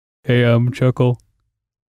Hey, Chuckle.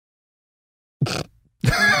 Do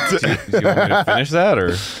you want me to finish that,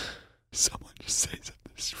 or Someone just say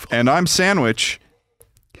something. And I'm Sandwich.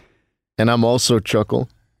 And I'm also Chuckle.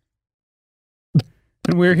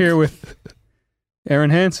 And we're here with Arin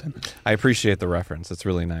Hanson. I appreciate the reference. It's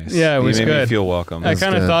really nice. Yeah, it was you made good. me feel welcome. I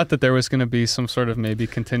kind of good. thought that there was going to be some sort of maybe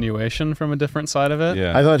continuation from a different side of it.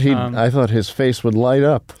 Yeah. I thought his face would light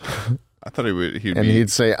up, I thought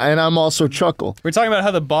he'd say, "And I'm also Chuckle." We're talking about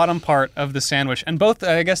how the bottom part of the sandwich, and both,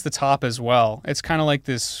 I guess, the top as well. It's kind of like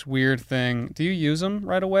this weird thing. Do you use them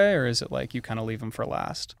right away, or is it like you kind of leave them for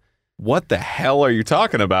last? What the hell are you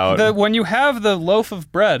talking about? When you have the loaf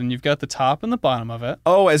of bread and you've got the top and the bottom of it.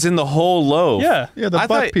 Oh, as in the whole loaf? Yeah. Yeah, the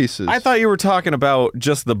butt pieces. I thought you were talking about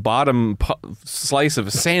just the bottom slice of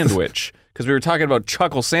a sandwich, because we were talking about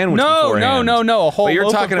Chuckle sandwich beforehand. No. A whole But you're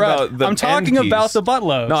loaf talking of bread. about the I'm talking end about piece. the butt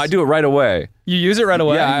loaves. No, I do it right away. You use it right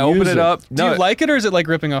away? Yeah, I open it up. Do you like it, or is it like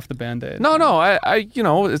ripping off the Band-Aid? No, I I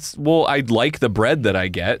like the bread that I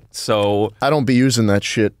get, so. I don't be using that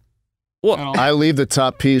shit. Well, I leave the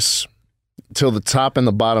top piece till the top and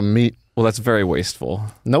the bottom meet. well, that's very wasteful.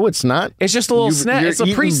 No, it's not. It's just a little snack. you're It's a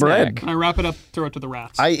eating pre-snack. bread. I wrap it up, throw it to the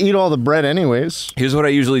rats. I eat all the bread anyways. Here's what I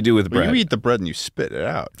usually do with Well, bread. you eat the bread and you spit it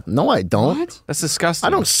out. No, I don't. What? That's disgusting.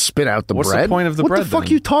 I don't spit out the What's the bread. point of the what bread, What the fuck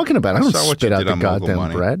then? are you talking about? I don't saw what spit you out did the on Mogul goddamn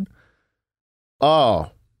Money. bread.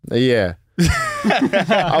 Oh, yeah.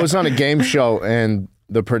 I was on a game show and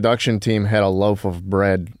the production team had a loaf of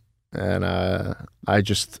bread, and I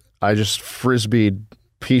just frisbeed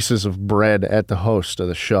pieces of bread at the host of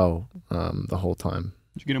the show the whole time.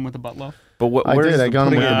 Did you get him with the butt loaf? But I where did. is I the got 'em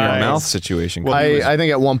putting it with in your my mouth eyes. situation? I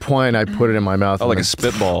think at one point I put it in my mouth. Oh, and like a then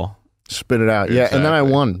spitball. spit it out. Yeah, and then I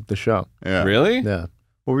Exactly. won the show. Yeah. Really? Yeah.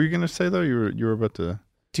 What were you gonna say though? You were about to.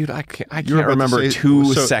 Dude, I can't You were about to remember say-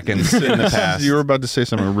 2 so- seconds in the past. You were about to say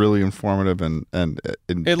something really informative and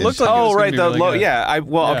It looked like Oh, was right. gonna be really good. Yeah.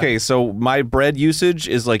 Yeah. Okay. So my bread usage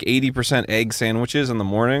is like 80% egg sandwiches in the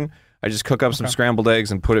morning. I just cook up some scrambled eggs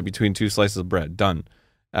and put it between 2 slices of bread. Done.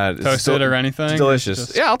 It's Toasted or anything? It's delicious.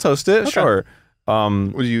 Just- Yeah, I'll toast it. Okay. Sure.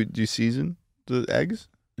 What do you season the eggs?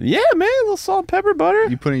 Yeah, man. A little salt, pepper, butter.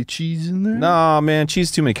 You put any cheese in there? No, man. Cheese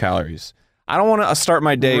too many calories. I don't want to start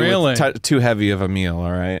my day Really? with too heavy of a meal.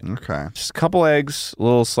 All right. Okay. Just a couple eggs,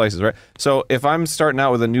 little slices, right? So if I'm starting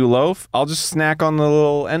out with a new loaf, I'll just snack on the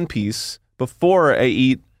little end piece before I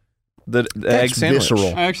eat the egg sandwich. visceral.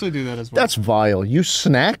 I actually do that as well. That's vile. You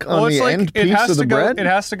snack on it's the like, end it piece has of to the go, bread? It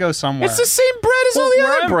has to go somewhere. It's the same bread as all the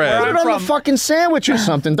where other I'm- bread. where Put it on from- the fucking sandwich or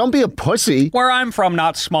something. Don't be a pussy. Where I'm from,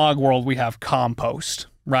 not Smog World, we have compost,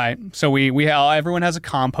 right? So everyone has a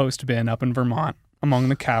compost bin up in Vermont among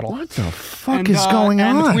the cattle. What the fuck And, is going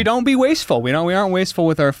and on? we don't be wasteful. We aren't wasteful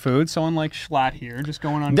with our food. Someone like Schlatt here, just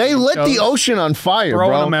going on. They game lit the shows, ocean on fire,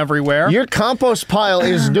 throwing bro. them everywhere. Your compost pile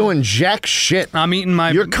is doing jack shit. I'm eating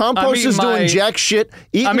my. Your I'm compost eating is doing my- jack shit.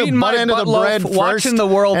 Eating I'm the eating butt my end of butt the loaf, bread first watching the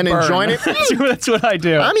world and burn. enjoying it. That's what I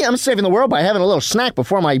do. I'm saving the world by having a little snack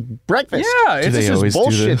before my breakfast. Yeah, this they is always do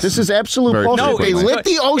bullshit. this? This is absolute Very bullshit. No, They it's- lit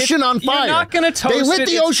the ocean on You're fire. not going to toast They lit it.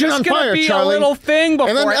 the ocean it's on just gonna fire, be Charlie. a little thing before.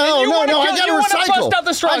 And then, you I wanna gotta bust recycle. out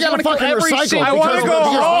the straws. I You gotta wanna kill fucking every recycle. single- I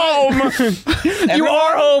wanna because- go home. You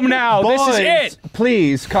are home now. This is it.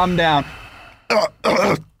 Please calm down.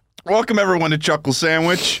 Welcome everyone to Chuckle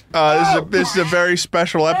Sandwich. This is a very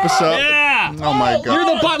special episode. Yeah. Oh my god. You're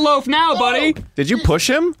the butt loaf now, buddy. Did you push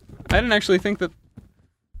him? I didn't actually think that.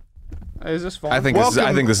 Is this fun? I think this is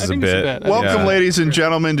Welcome- a it's a bit. bit. Welcome, Yeah. ladies and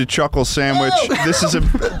gentlemen, to Chuckle Sandwich. This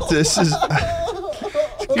is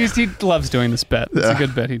He loves doing this bit. It's a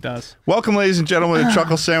good bit he does. welcome, ladies and gentlemen, to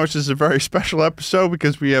Chuckle Sandwich. This is a very special episode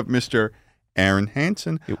because we have Mr. Arin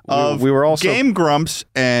Hanson of we were also- Game Grumps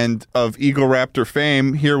and of Egoraptor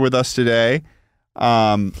fame here with us today.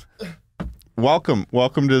 Welcome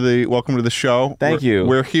to the show. Thank you.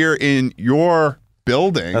 We're here in your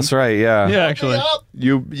building. That's right. Yeah. Yeah, actually.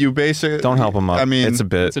 You basically Don't help him up. I mean, it's a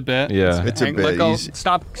bit. It's a bit. Yeah. It's a Hang- bit. let go. He's-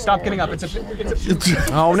 Stop getting up. It's a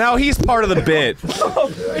bit. Oh, now he's part of the bit.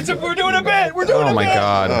 We're doing a bit. We're doing Oh my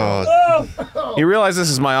God. You realize this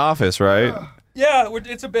is my office, right? Yeah,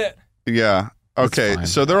 it's a bit. Yeah. Okay, fine.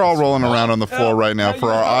 so they're all rolling around on the floor right now.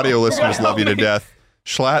 For our audio listeners, love you to death.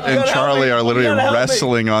 Schlatt and Charlie are literally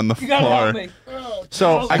wrestling on the floor.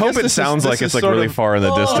 So I hope guess it this is- sounds this like is it's like sort really of- far in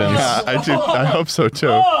the distance. Yeah, I do. I hope so too.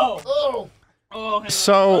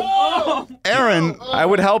 So, Arin, I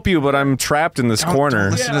would help you, but I'm trapped in this corner.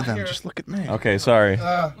 listen to them. Just look at me. Okay, sorry.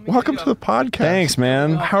 Welcome to the podcast. Thanks,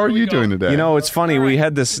 man. How are you doing today? You know, it's funny. We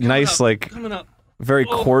had this nice, like, very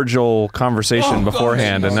cordial conversation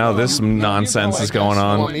beforehand, and now this nonsense is going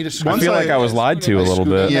on. I feel like I was lied to a little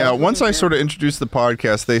bit. yeah. Once I sort of introduced the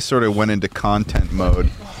podcast, they sort of went into content mode.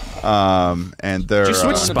 And they're Did you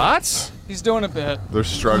switch spots? He's doing a bit. they're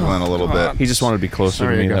struggling a little bit. He just wanted to be closer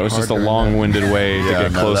Sorry, to I me. got That was just a hard long-winded way to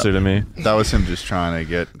get closer to me. That was him just trying to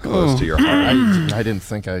get close to your heart. I didn't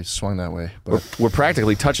think I swung that way, but We're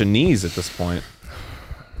practically touching knees at this point.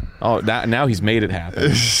 Oh, now he's made it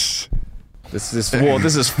happen. This is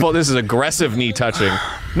aggressive knee touching.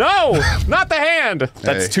 No, not the hand.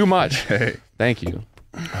 That's too much. Hey, Thank you.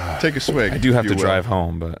 take a swig. I do have if to you will. drive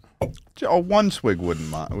home, but One swig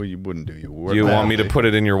wouldn't do you. do you want me to put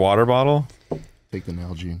it in your water bottle? take the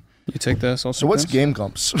Nalgene. You take this. I'll So take what's this. Game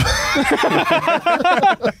Grumps?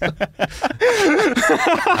 I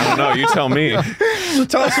don't know. You tell me. So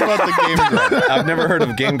tell us about the Game Grumps. I've never heard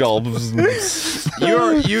of Game Gulps. You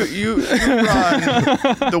run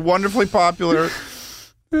the wonderfully popular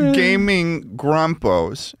gaming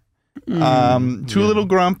Grumpos. Two little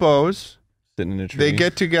Grumpos. Sitting in a tree. They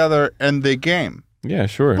get together and they game. Yeah,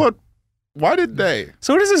 sure. But why did they?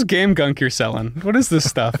 So what is this game gunk you're selling? What is this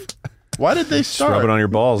stuff? Why did they Just rub start? it on your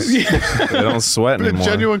balls. They don't sweat But a anymore.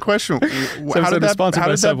 genuine question. How episode did is sponsored by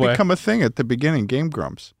that Subway. become a thing at the beginning? Game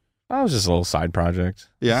Grumps. That was just a little side project.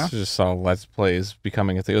 Yeah? I just saw Let's Plays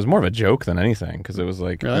becoming a thing. It was more of a joke than anything because it was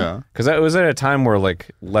like, Really? Yeah. because it was at a time where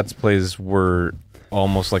like Let's Plays were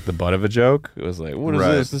almost like the butt of a joke. It was like, what is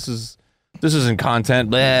Right. this? This isn't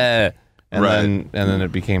content. Bleh. And Right. then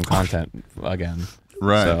it became content again.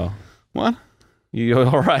 Right. So What? you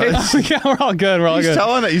all right? Yeah, we're all good. We're all He's good.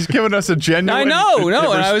 telling it. He's giving us a genuine. I know, and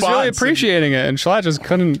I was really response. appreciating it, and Schlatt just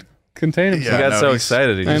couldn't contain himself. He got so he's-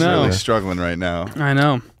 excited. He I just know. Really really- struggling right now. I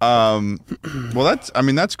know. Well,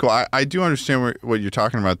 that's cool. I do understand what you're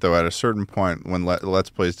talking about, though. At a certain point, when Let's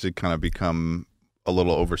Plays did kind of become a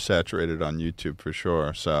little oversaturated on YouTube for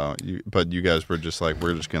sure. So, but you guys were just like,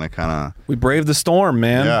 we're just gonna kind We braved the storm, of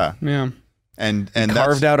man. Yeah. and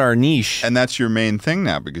Carved out our niche. and that's your main thing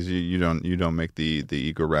now because you don't make the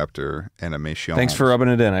Egoraptor animation. Thanks for rubbing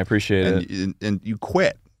it in. I appreciate it. and you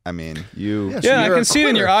quit. I mean, you Yeah, I you're can a see it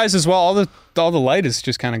in your quitter. eyes as well. All the light is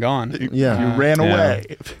just kind of gone. Yeah. you ran Yeah. away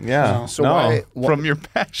Yeah. So no. from your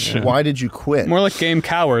passion. why did you quit? More like game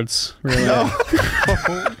cowards. Really. No.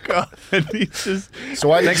 Oh God! He's just So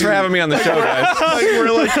why did Thanks you, for having me on the show, guys.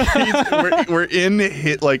 we're in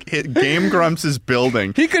hit Game Grumps'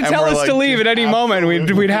 building. He could and tell we're us like, to leave at any moment.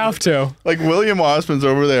 We'd have to. Like William Osmond's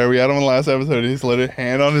over there. We had him in the last episode. He's lit a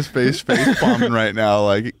hand on his face bombing right now.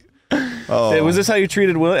 Like, oh, Hey, was this how you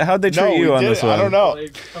treated Will? How'd they treat you on this one? I don't know.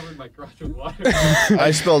 Covered my crotch with water.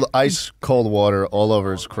 I spilled ice cold water all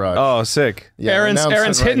over his crotch. Oh, sick. Yeah, Aaron's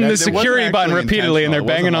announce it right hitting now. the It wasn't security button actually repeatedly, and they're intentional.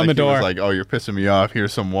 It banging on wasn't the like door. he was like, oh, you're pissing me off.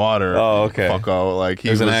 Here's some water. Oh, okay. Fuck off. Like he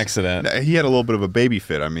It was an accident. He had a little bit of a baby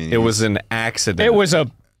fit. I mean, It was an accident. It was a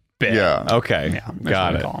bit. Yeah. Okay. Yeah, that's Got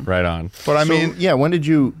what we it. call 'em. Right on. But I So, mean, yeah, when did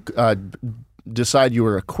you decide you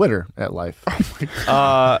were a quitter at life?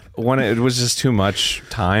 When it was just too much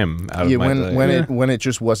time out Yeah, of my day. when it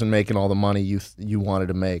just wasn't making all the money you wanted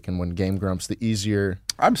to make, and when Game Grumps, the easier.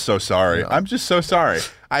 I'm so sorry. I'm just so sorry.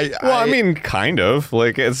 Well, I mean, kind of.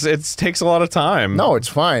 Like it takes a lot of time. No, it's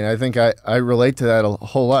fine. I think I relate to that a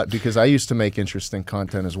whole lot because I used to make interesting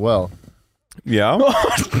content as well. Yeah.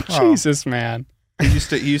 Jesus, man. he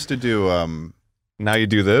used to do Now you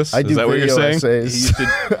do this. I Is do that what you're video saying? essays. He used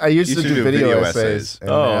to- I used to do video essays, and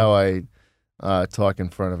Oh. now I talk in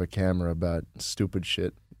front of a camera about stupid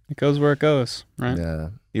shit. It goes where it goes, right? Yeah,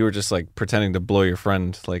 You were just like pretending to blow your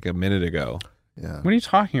friend like a minute ago. yeah. What are you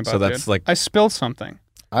talking about? So that's dude? like- I spilled something.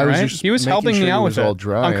 I was right? just He was making helping sure me out it with was it. all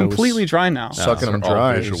dry. I'm I was completely dry now. sucking them Those are all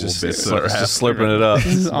dry. visual Just, bits just, that are just slurping it up.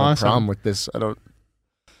 This is No awesome. problem with this. I don't.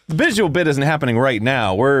 The visual bit isn't happening right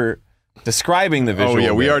now. We're describing the visual Oh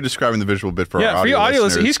yeah, we bit. are describing the visual bit for Yeah, our for you audio listeners,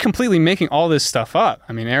 listeners. he's completely making all this stuff up.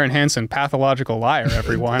 I mean, Arin Hanson, pathological liar,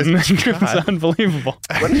 everyone. It's unbelievable.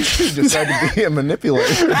 When did you decide to be a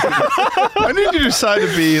manipulator? Why did you decide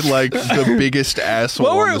to be like the biggest asshole?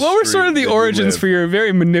 What on were the what were sort of street the that you origins live? for your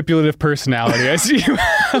very manipulative personality? I see you.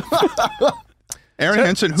 Aaron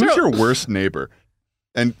Hanson? Who's your worst neighbor?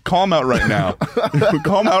 And call him out right now.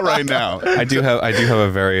 Call him out right now. I do have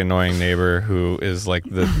a very annoying neighbor who is like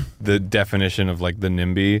the definition of like the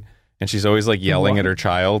NIMBY, and she's always like yelling at her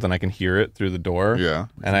child, and I can hear it through the door. Yeah.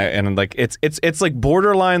 And like it's like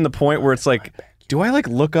borderline the point where it's like, do I like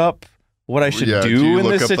look up what I should Yeah, do you in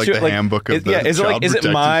look this up, like, situation? the handbook of the is it like Child is it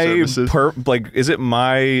Protective my Services? is it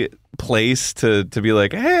my place to be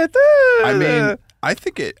like, hey, I mean, I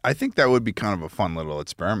think that would be kind of a fun little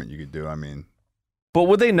experiment you could do. I mean, but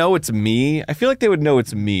would they know it's me? I feel like they would know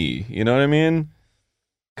it's me. You know what I mean?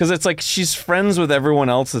 Because it's like she's friends with everyone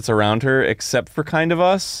else that's around her except for kind of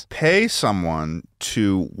us. pay someone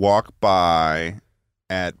to walk by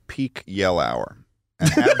at peak yell hour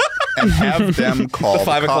and have them call The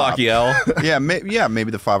 5 o'clock cops. yell.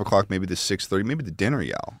 Maybe the 5 o'clock, maybe the 6:30, maybe the dinner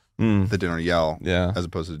yell. The dinner yell, Yeah. as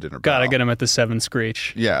opposed to the dinner Gotta bell. get them at the 7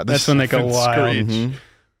 screech. Yeah, That's when they go wild. screech.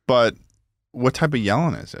 But what type of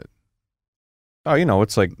yelling is it? Oh,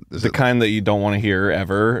 it's like Is the it- kind that you don't want to hear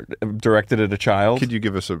ever directed at a child. Could you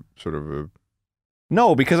give us a sort of a?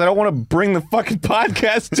 No, because I don't want to bring the fucking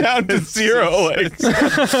podcast down to 0. Like,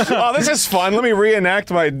 oh, this is fun. Let me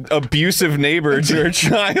reenact my abusive neighbor to a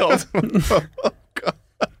child. Oh God!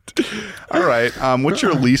 All right. What's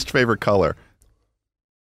your least favorite color?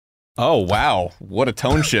 Oh, wow. What a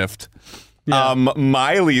tone shift. Yeah.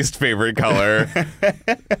 My least favorite color.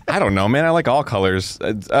 I don't know, man. I like all colors.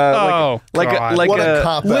 God. What a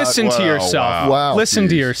cop out. Listen to yourself. Wow. Listen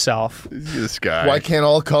to Jeez. yourself. This guy. Why can't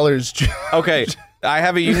all colors? Okay, I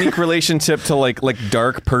have a unique relationship to like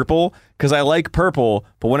dark purple because I like purple,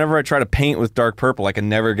 but whenever I try to paint with dark purple, I can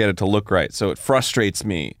never get it to look right. So it frustrates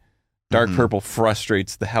me. Dark purple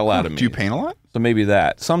frustrates the hell out of me. Do you paint a lot? So maybe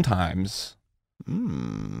that. Sometimes.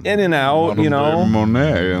 In and out,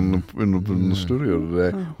 Monet in the studio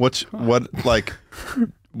today. What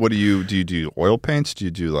do you do oil paints? Do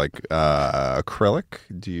you do like acrylic?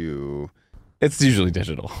 Do you? It's usually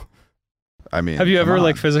digital. I mean, Have you ever come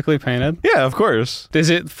like on. physically painted? Yeah, of course. Is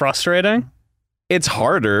it frustrating? It's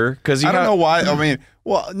harder because I don't know why. I mean,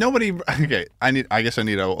 well, nobody. Okay, I guess I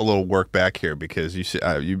need a little work back here because you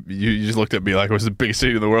just looked at me like I was the biggest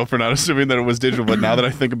idiot in the world for not assuming that it was digital. But now that I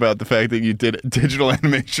think about the fact that you did digital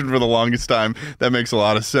animation for the longest time, that makes a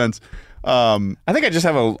lot of sense. I think I just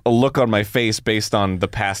have a look on my face based on the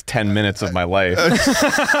past 10 minutes of my life.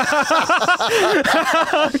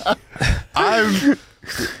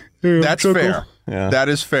 That's fair. Yeah. That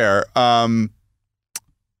is fair.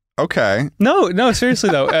 Okay. No, seriously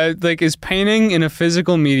though. Like, is painting in a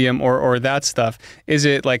physical medium or that stuff, is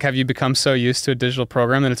it like, have you become so used to a digital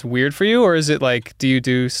program that it's weird for you? Or is it like, do you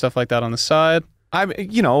do stuff like that on the side?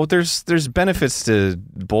 There's benefits to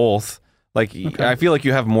both. Like, I feel like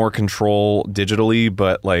you have more control digitally,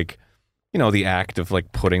 but like, the act of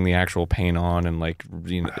like putting the actual paint on and like,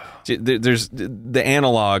 there's the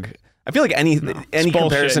analog. I feel like any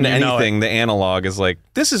comparison to anything, the analog is like,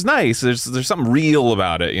 this is nice. There's something real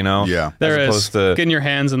about it, Yeah. There As is. opposed to- Getting your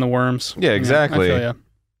hands in the worms. Yeah, exactly. I feel ya.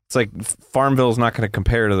 It's like Farmville's not going to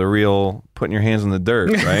compare to the real putting your hands in the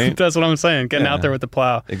dirt, right? That's what I'm saying. Getting Yeah. out there with the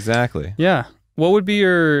plow. Exactly. Yeah. What would be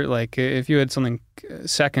your, like, if you had something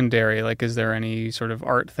secondary, like, is there any sort of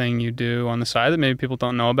art thing you do on the side that maybe people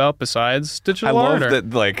don't know about besides digital I art? love that,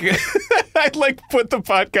 like, I like put the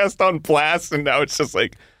podcast on blast and now it's just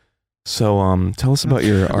like, so, tell us about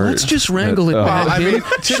your art. Let's just wrangle it Oh. back. I mean,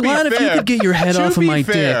 Schlatt, if you could get your head off of my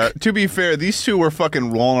dick. To be fair, these two were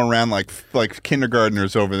fucking rolling around like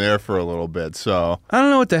kindergartners over there for a little bit. So I don't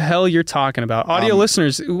know what the hell you're talking about. Audio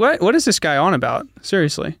listeners, what is this guy on about?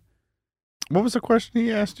 Seriously. what was the question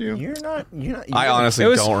he asked you? You're not. I honestly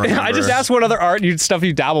don't remember. I just asked what other art stuff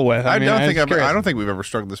you dabble with. I mean, don't I'm curious. I don't think we've ever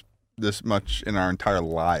struggled this much in our entire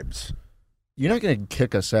lives. You're not going to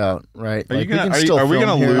kick us out, right? Are you we gonna- can are you- still are we film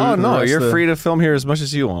gonna here lose- for Oh, the no, rest you're of the- free to film here as much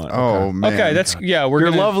as you want. Oh man. Okay, we're You're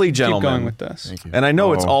gonna lovely keep gentlemen. going with this. Thank you. And I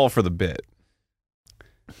know it's Oh. all for the bit.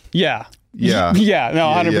 Yeah. Yeah. Yeah. No,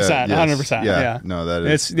 100%. yes. 100%. Yeah. No, that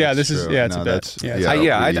is. It's yeah. that's This is true. yeah. It's No, a bit. that's-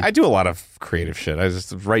 Yeah. I do a lot of creative shit. I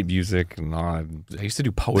just write music and I used to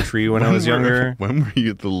do poetry when I was younger. When were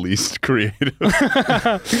you the least creative?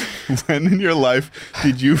 When in your life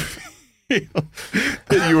did you feel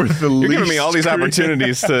that you were the least? You're giving me all these creative?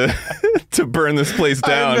 opportunities to burn this place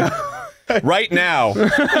down right now.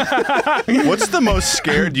 What's the most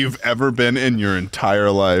scared you've ever been in your entire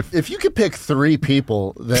life? If you could pick 3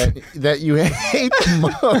 people that you hate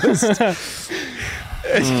most,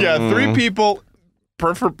 Yeah, 3 people,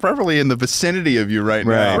 preferably in the vicinity of you right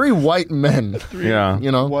now. 3 white men, Yeah.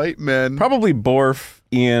 White men. Probably Borf,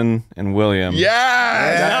 Ian, and William.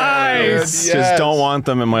 Yes! Nice. Just don't want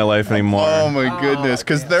them in my life anymore. Oh my goodness,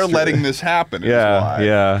 because they're letting this happen. is Yeah, why.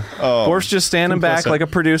 yeah. Oh. Borf's just standing back Complicit. like a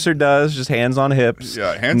producer does, just hands on hips,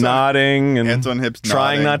 Yeah, hands on- nodding and hands on hips,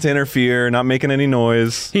 trying nodding. not to interfere, not making any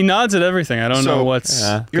noise. He nods at everything. I don't So, know what's.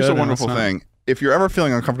 yeah. Here's good a and wonderful what's not. thing. If you're ever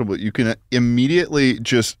feeling uncomfortable, you can immediately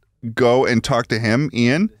just go and talk to him,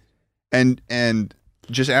 Ian, and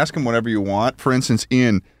just ask him whatever you want. For instance,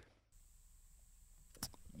 Ian,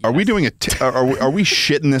 are we doing are we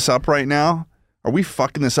shitting this up right now? Are we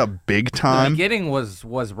fucking this up big The time? beginning was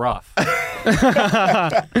rough.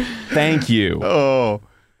 Thank you. Oh,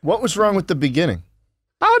 what was wrong with the beginning?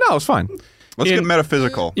 Oh, no, it's fine. let's Ian- get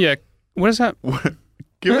metaphysical. Yeah. What is that?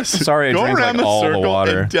 Give us Sorry, I go drank, around like, the all the circle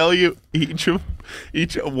water. and tell you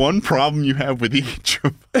each one problem you have with each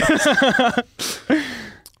of us.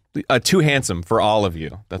 Too handsome for all of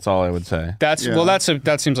you. That's all I would say. That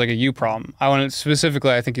seems like a you problem.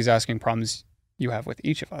 I think he's asking problems you have with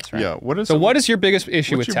each of us, right? Yeah. What is your biggest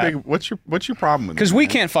issue with Ted? What's your problem with? Because we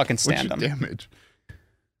can't fucking stand what's him. your damage?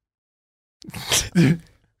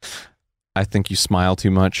 I think you smile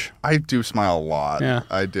too much. I do smile a lot. Yeah.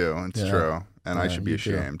 I do. It's true, and I should be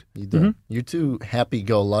ashamed. You do. You're too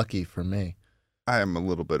happy-go-lucky for me. I am a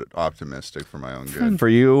little bit optimistic for my own good. For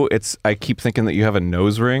you, I keep thinking that you have a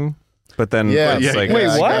nose ring, but then it's like, wait,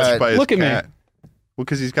 what? Look at me. Well,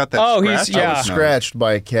 because he's got that. Oh, scratch. I was scratched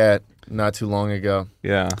by a cat not too long ago.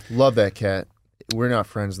 Yeah. Love that cat. We're not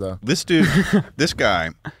friends though. This dude, this guy,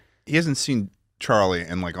 he hasn't seen Charlie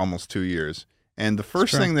in like almost 2 years. And the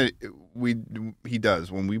first thing that he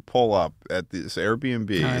does when we pull up at this Airbnb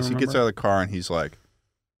is he gets out of the car and he's like,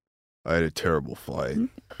 I had a terrible flight.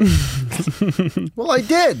 Well, I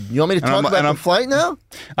did. You want me to talk about the flight now?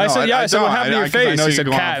 I said, what happened to your face? He said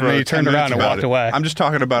cat, and then he turned around and walked away. I'm just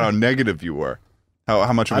talking about how negative you were.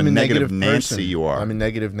 How much of a negative Nancy person. you are. I'm a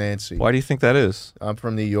negative Nancy. Why do you think that is? I'm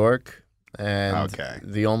from New York, and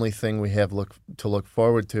the only thing we have to look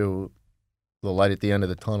forward to, the light at the end of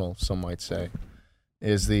the tunnel, some might say,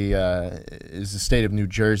 is the state of New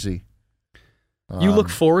Jersey. You look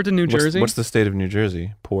forward to New Jersey? What's the state of New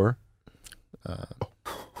Jersey? Poor?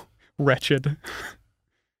 Wretched.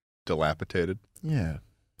 Dilapidated. Yeah.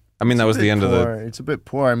 I mean, that was the end of the... It's a bit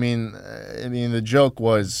poor. I mean, the joke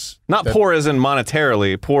was... Not poor as in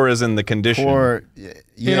monetarily, poor as in the condition. Poor,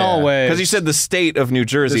 in all ways. Because you said the state of New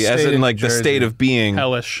Jersey, as in like the state of being...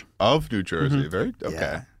 Hellish. Of New Jersey. Very...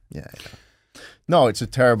 Okay. Yeah. No, it's a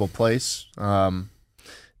terrible place.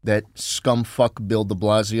 That scumfuck Bill de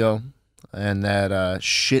Blasio and that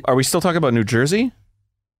shit... Are we still talking about New Jersey?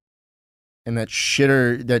 And that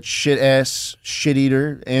shit ass shit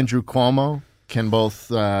eater Andrew Cuomo can both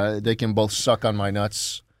suck on my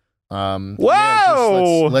nuts. Whoa!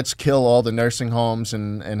 Yeah, let's kill all the nursing homes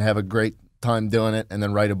and have a great time doing it, and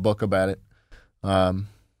then write a book about it.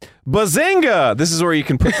 Bazinga! This is where you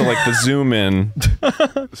can put the zoom in.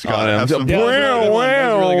 Scott, have some- That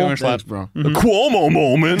was really good. Thanks, bro. The Cuomo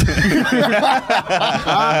moment.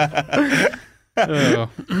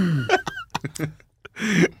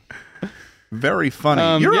 Very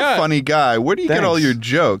funny. You're a funny guy. Where do you get all your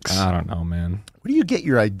jokes? I don't know, man. Where do you get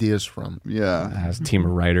your ideas from? Yeah. It has a team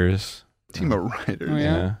of writers. Team of writers. Oh,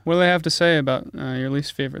 yeah? What do they have to say about your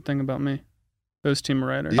least favorite thing about me? Those team of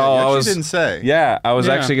writers. Yeah, you didn't say. Yeah, I was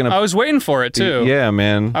actually going to... I was waiting for it, too. Yeah,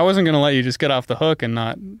 man. I wasn't going to let you just get off the hook and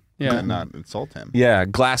not... Yeah. Not insult him. Yeah,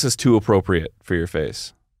 glass is too appropriate for your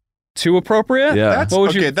face. Too appropriate? Yeah.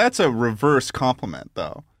 That's a reverse compliment,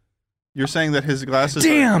 though. You're saying that his glasses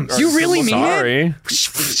Damn, are you really mean Sorry. it?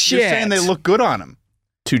 You're saying they look good on him.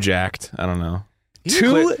 Too jacked. I don't know.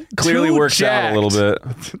 too Clearly works jacked. out a little bit.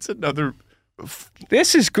 That's another...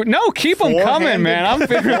 This is good. No, keep them coming, man. I'm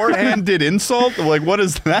figuring. Four-handed insult? Like, what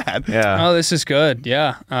is that? Yeah. Oh, this is good.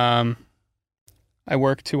 Yeah. I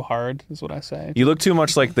work too hard, is what I say. You look too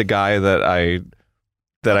much like the guy that I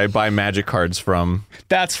buy magic cards from.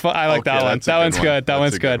 That's fun. I like that one. That one's good. That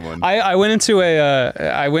one's good. One. I went into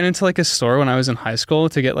like a store when I was in high school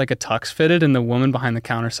to get like a tux fitted, and the woman behind the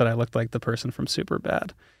counter said I looked like the person from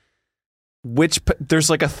Superbad. There's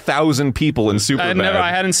like 1,000 people in Superbad. I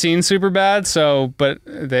hadn't seen Superbad, but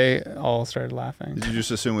they all started laughing. Did you just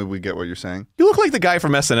assume we get what you're saying? You look like the guy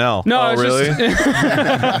from SNL. No, oh, really?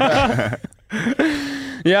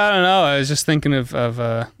 Yeah, I don't know. I was just thinking of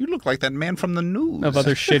you look like that man from the news. Of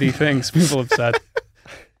other shitty things people have said.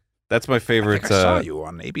 That's my favorite. I saw you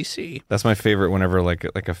on ABC. That's my favorite. Whenever like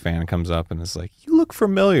a fan comes up and is like, "You look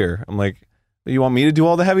familiar," I'm like, "You want me to do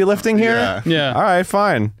all the heavy lifting here?" Yeah. All right,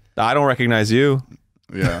 fine. I don't recognize you.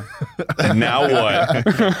 Yeah. Now what?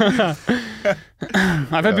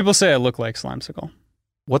 I've had people say I look like Slimesicle.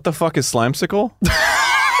 What the fuck is Slimesicle?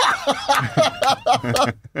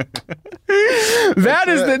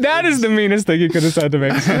 That is the meanest thing you could have said to me.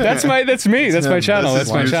 That's me. That's my channel.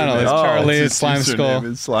 That's my channel. It's Charlie. It's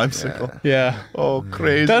Slimesicle. It's Slimesicle. Yeah. Oh,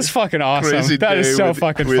 crazy. That's fucking awesome. Crazy That is so with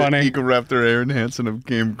fucking funny. Egoraptor, Arin, Hanson of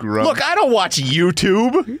Game Grump. Look, I don't watch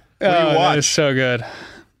YouTube. What do you That watch? is so good.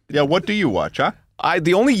 Yeah, what do you watch, huh?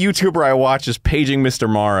 The only YouTuber I watch is Paging Mr.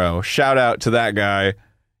 Morrow. Shout out to that guy.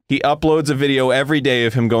 He uploads a video every day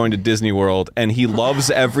of him going to Disney World, and he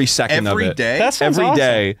loves every second of it. Every day? That sounds Every awesome.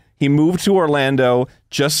 day. He moved to Orlando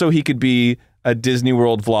just so he could be a Disney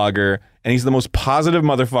World vlogger, and he's the most positive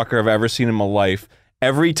motherfucker I've ever seen in my life.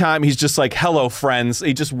 Every time he's just like, hello, friends.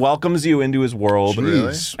 He just welcomes you into his world.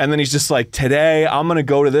 Really? And then he's just like, today I'm going to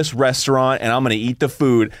go to this restaurant and I'm going to eat the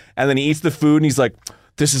food. And then he eats the food and he's like,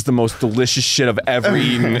 this is the most delicious shit I've ever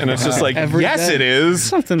eaten. And it's just like, yes, it is.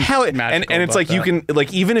 Something Hell, and it's like, you can,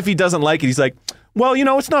 like, even if he doesn't like it, he's like, well, you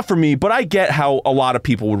know, it's not for me, but I get how a lot of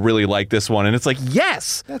people would really like this one. And it's like,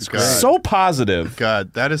 yes, That's great. so positive.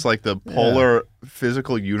 God, that is like the polar,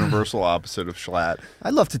 physical, universal opposite of Schlatt.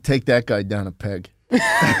 I'd love to take that guy down a peg.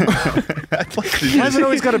 I'd like to Why has it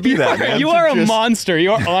always got to be that, man? You are a monster.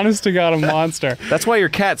 You are honest to God a monster. That's why your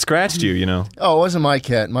cat scratched you, you know. Oh, it wasn't my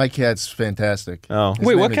cat. My cat's fantastic. Oh. His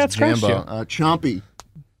Wait, name what is cat scratched Jambo. you? Chompy.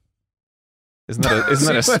 Isn't that a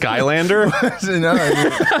Skylander?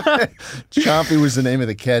 Chompy was the name of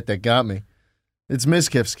the cat that got me. It's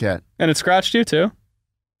Miskiff's cat. And it scratched you too?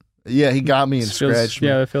 Yeah, he got me and scratched me.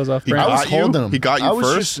 Yeah, it feels off He brand. got I was you? holding him. He got you I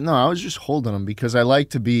was first? I was just holding him because I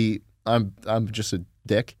like to be. I'm just a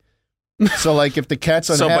dick. So like, if the cat's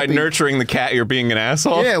So unhappy, by nurturing the cat, you're being an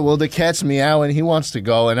asshole? yeah. Well, the cat's meowing. He wants to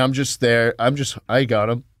go, and I'm just there. I got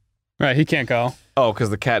him. Right, he can't go. Oh, because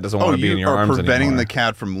the cat doesn't want to be in you your are arms preventing anymore. the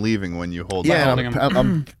cat from leaving when you hold Yeah, him.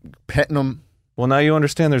 I'm petting him. Well, now you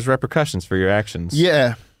understand there's repercussions for your actions.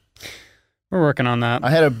 Yeah, We're working on that. I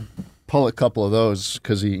had to pull a couple of those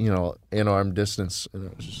because he, in arm distance, and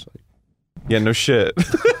it was just like. Yeah, no shit.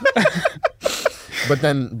 But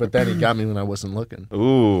then he got me when I wasn't looking.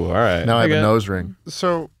 Ooh, all right. Now I have Okay. a nose ring.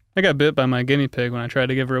 So, I got bit by my guinea pig when I tried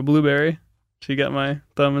to give her a blueberry. She got my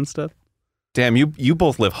thumb and stuff. Damn, you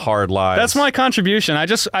both live hard lives. That's my contribution. I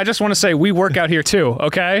just want to say we work out here too,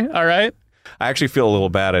 okay? All right? I actually feel a little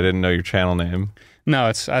bad I didn't know your channel name. No,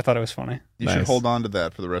 I thought it was funny. you should Nice. hold on to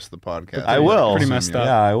that for the rest of the podcast. I will. Pretty messed up.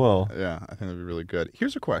 Yeah, I will. Yeah, I think that'd be really good.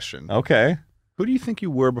 Here's a question. Okay. Who do you think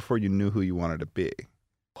you were before you knew who you wanted to be?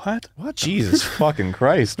 What? What? Jesus fucking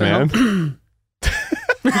Christ, man.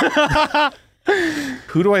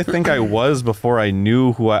 Who do I think I was before I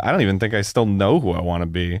knew who I don't even think I still know who I want to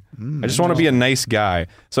be. I just want to be a nice guy.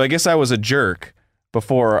 So I guess I was a jerk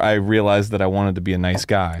before I realized that I wanted to be a nice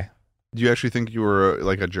guy. Do you actually think you were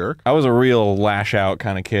like a jerk? I was a real lash out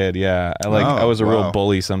kind of kid. Yeah. I was a real wow.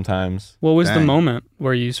 bully sometimes. What was the Dang. moment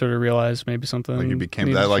where you sort of realized maybe something Like you became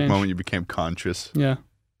needed that to like change? moment you became conscious. Yeah.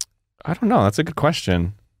 I don't know. That's a good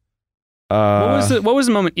question. What was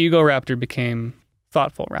the moment Egoraptor became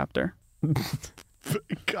thoughtful raptor?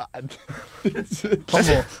 God.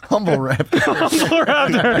 Humble rap. Thoughtful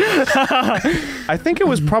raptor. I think it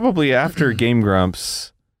was probably after Game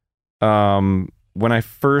Grumps, when I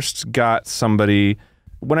first got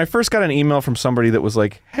an email from somebody that was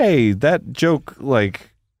like, "Hey, that joke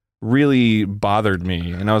like really bothered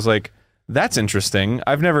me," and I was like, "That's interesting.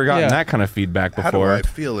 I've never gotten that kind of feedback How do before." I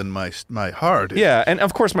feel in my heart? Yeah, and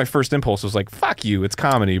of course, my first impulse was like, "Fuck you, it's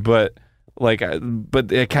comedy," but I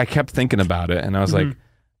kept thinking about it, and I was like,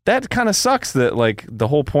 that kind of sucks that like the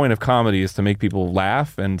whole point of comedy is to make people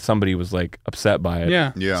laugh, and somebody was like upset by it.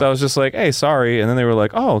 Yeah. Yeah. So I was just like, hey, sorry. And then they were like,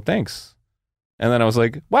 oh, thanks. And then I was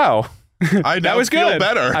like, wow, I now was feel good.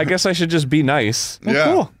 better. I guess I should just be nice. Yeah.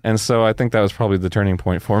 Cool. And so I think that was probably the turning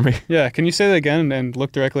point for me. Yeah. Can you say that again and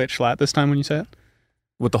look directly at Schlatt this time when you say it?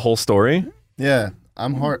 With the whole story. Yeah,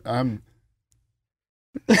 I'm hard. I'm.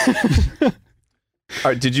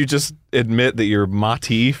 All right, did you just admit that you're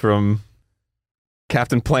Mati from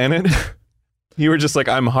Captain Planet? You were just like,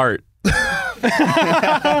 I'm Heart.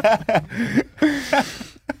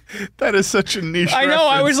 That is such a niche. I know.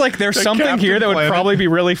 I reference was like, there's to something Captain here that would Planet. probably be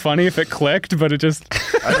really funny if it clicked, but it just.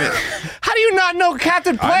 I mean, How do you not know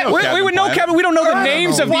Captain I know We Captain would know Planet. Captain. We don't know the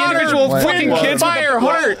names of the Water, individual wind, fucking water, kids. fire,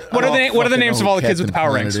 heart. What are the I What are the don't names of fucking all the know kids with the Captain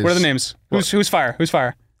power Planet rings? What are the is. names? Who's fire? Who's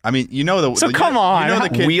fire? I mean, you know the. So you come know- on. You know the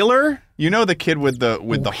kid. Wheeler? You know the kid with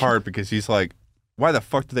the heart because he's like, why the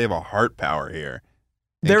fuck do they have a heart power here?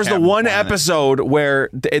 in There's the Captain one Planet? episode where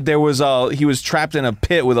there was he was trapped in a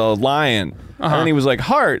pit with a lion, and then he was like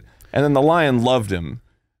Heart, and then the lion loved him,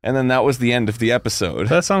 and then that was the end of the episode.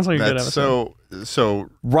 That sounds like a good That's episode. so.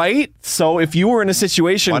 Right? So if you were in a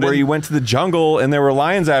situation Why where didn't- you went to the jungle and there were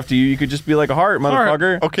lions after you, you could just be like a heart,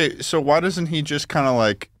 motherfucker. Okay, so why doesn't he just kind of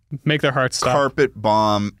like Make their hearts stop. carpet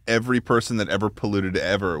bomb every person that ever polluted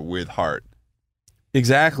ever with heart?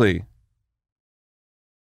 Exactly.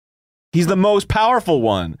 He's the most powerful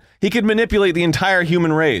one. He could manipulate the entire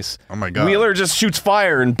human race. Oh my god. Wheeler just shoots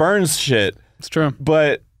fire and burns shit. It's true.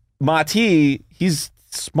 But Mati, he's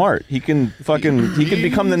smart. He can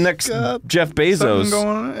become the next got Jeff something Bezos going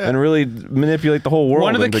on, yeah. and really manipulate the whole world.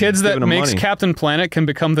 One of the into kids that giving him makes money. Captain Planet can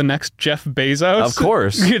become the next Jeff Bezos. Of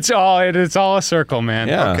course. It's all a circle, man.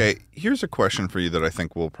 Yeah. Okay, here's a question for you that I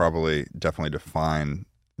think will probably definitely define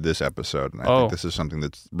this episode, and I Oh. think this is something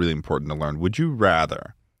that's really important to learn. Would you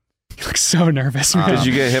rather? You look so nervous, man. Did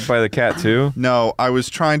you get hit by the cat too? No, I was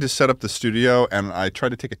trying to set up the studio, and I tried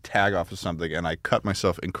to take a tag off of something, and I cut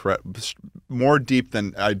myself more deep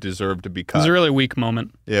than I deserve to be It cut. was a really weak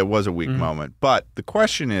moment. Yeah, it was a weak moment. But the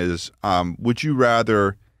question is, would you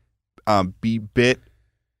rather be bit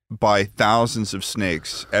by thousands of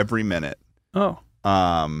snakes every minute, Oh.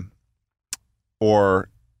 or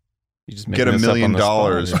You just get $1 making this up on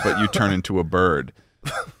million, the spot. but you turn into a bird?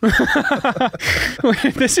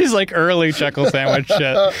 This is like early chuckle sandwich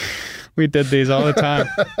shit. We did these all the time.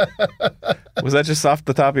 Was that just off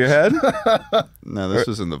the top of your head? No, this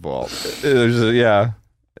was in the vault. Yeah.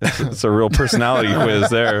 It's a real personality quiz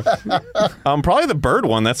there. Probably the bird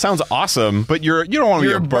one. That sounds awesome. But you don't want to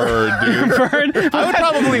be a bird, dude. Bird? I would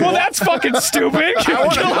probably. Well, that's fucking stupid.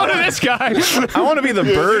 Get out of this guy. I want to be the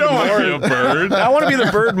bird. don't wanna more. be a bird. I want to be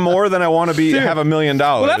the bird more than I want to be have $1 million.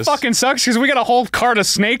 Well, that fucking sucks because we got a whole cart of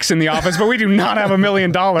snakes in the office, but we do not have $1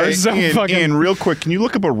 million. Hey, So Ian, real quick, can you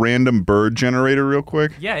look up a random bird generator real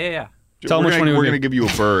quick? Yeah. Tell him which one you We're would going to be. give you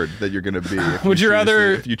a bird that you're going to be. Would you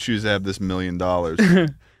rather- if you choose to have this $1 million?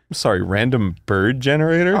 Sorry, random bird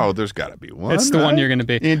generator. Oh, there's got to be one. it's the one right? you're going to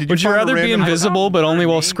be. Ian, did you Would you find a rather be random- invisible but only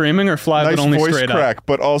while screaming, or fly Nice but only voice straight crack,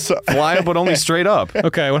 but also Fly, but only straight up. up?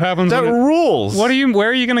 Okay, what happens? That when it- rules. Where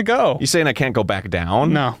are you going to go? You saying I can't go back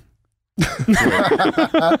down? No.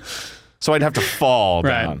 So I'd have to fall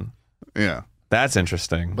Right. down. yeah. That's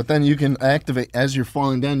interesting. But then you can activate, as you're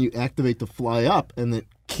falling down, you activate the fly up, and it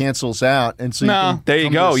cancels out. And so No. you can There you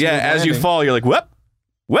come to go. a Yeah, smooth as you landing. fall, you're like, whoop,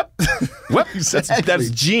 whoop, whoop. Exactly. That's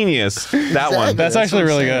genius. That one. That's actually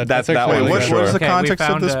really good. That's that actually one. really Wait, good. what is the Okay, context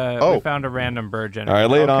of this? we found a random bird All generator. right,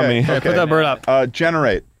 lay it on me. Okay. Put that bird up.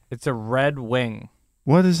 Generate. It's a red wing.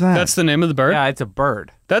 What is that? That's the name of the bird? Yeah, it's a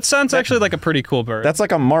bird. That sounds actually like a pretty cool bird. That's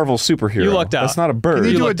like a Marvel superhero. You lucked out. That's not a bird. Can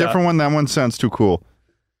you do a looked up. different one? That one sounds too cool.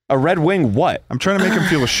 A red wing what? I'm trying to make him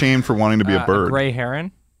feel ashamed for wanting to be a bird. gray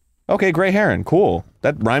heron. Okay, gray heron. Cool.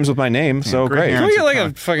 That rhymes with my name, so gray great. heron. Can we get like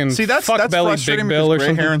a fucking See, that's fuck belly frustrating big bill because or gray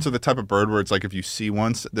something? herons are the type of bird where it's like if you see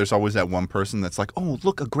one, there's always that one person that's like, "Oh,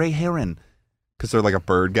 look, a gray heron," because they're like a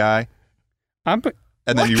bird guy, and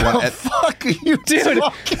then you want Fuck are you Dude,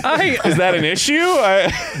 talking? Is that an issue?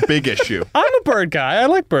 big issue. I'm a bird guy. I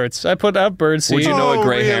like birds. I put out bird seed. Would you know a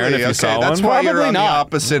gray Oh, heron if you okay, saw that's one? why you're Probably on not. the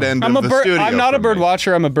opposite end I'm of a the bird. studio. I'm not a from bird me.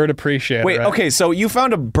 watcher. I'm a bird appreciator. Wait, right? okay, so you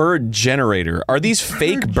found a bird generator. Are these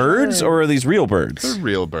fake birds or are these real birds? They're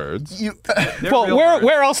real birds. Well,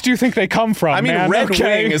 where else do you think they come from? I mean, man? red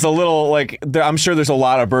Okay. wing is a little like, I'm sure there's a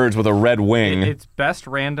lot of birds with a red wing. It's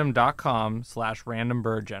bestrandom.com/random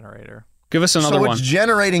bird generator. Give us another So one. it's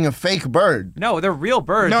generating a fake bird. No, they're real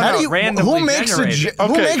birds. No, They're no. How do you, randomly who makes generated. who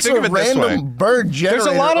Okay, makes think a of it this way. random bird generator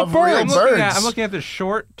a lot of real birds. I'm looking at the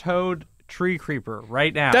short-toed tree creeper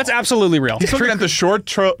right now. That's absolutely real. He's looking at the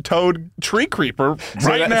short-toed tree creeper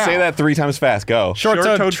right now. Say that 3 times fast. Go.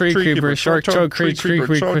 Short-toed tree creeper. Short-toed tree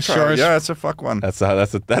creeper. Short. Yeah, that's a fuck one. That's a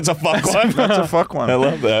fuck one. That's a fuck one. I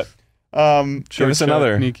love that. Give us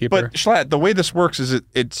another. Knee keeper. But Schlatt, the way this works is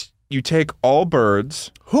it's you take all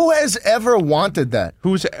birds. Who has ever wanted that?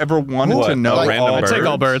 Who's ever wanted What, to know a random all bird? I take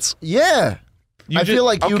all birds. Yeah. I feel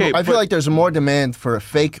like I feel like there's more demand for a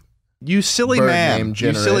fake you silly bird man. name You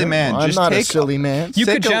generator. silly man. I'm Just not take a silly man. You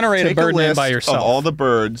could generate a take bird name list by yourself. of all the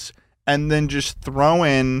birds, and then just throw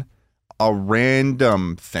in a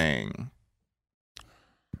random thing,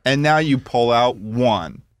 and now you pull out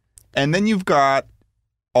one, and then you've got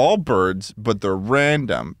all birds, but they're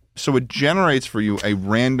random, so it generates for you a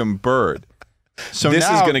random bird. So This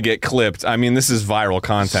now, is going to get clipped. I mean, this is viral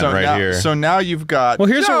content right now, here. So now you've got. Well,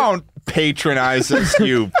 here's what- don't patronize us,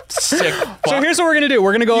 you sick. So here's what we're gonna do.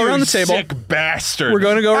 We're gonna go around the table. Sick bastard. We're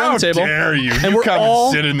gonna go around the table. How dare you? And You we're come all-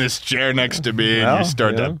 and sit in this chair next to me and you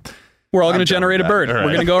start to. We're all I'm gonna done generate a with bird. that. All We're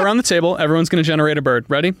right. gonna go around the table. Everyone's gonna generate a bird.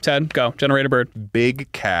 Ready? Ted, go. Generate a bird.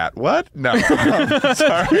 Big cat. What? No.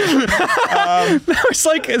 Sorry. It's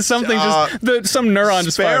like it's something some neuron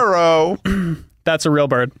just fired. Sparrow. That's a real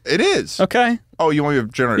bird. It is. Okay. Oh, you want me to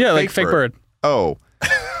generate Yeah, like fake bird. Oh.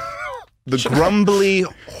 The grumbly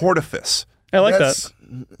hortifice. I like That's- that.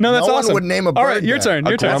 No, that's no awesome. one would name a bird All right, your that. turn.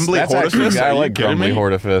 Your turn. grumbly That's actually, hortifice? I Are you like kidding grumbly me?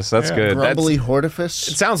 hortifice. That's good. Grumbly It hortifice.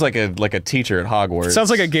 sounds like a teacher at Hogwarts. Sounds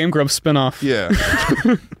like a Game Grumps spinoff. Yeah.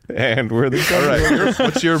 And we're the All right.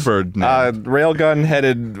 What's your bird name?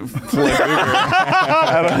 railgun-headed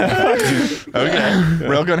Okay.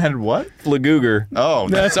 Railgun headed what? flagooger. Oh,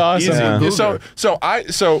 That's awesome. Easy. Yeah.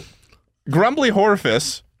 So grumbly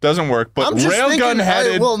hortifice doesn't work, but I'm just railgun thinking,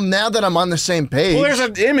 headed. well, now that I'm on the same page. Well, there's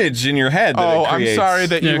an image in your head that Oh, it I'm creates. sorry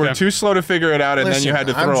that you Yeah, were okay. too slow to figure it out, and then you had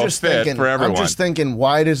to I'm throw a just fit thinking, for everyone. I'm just thinking,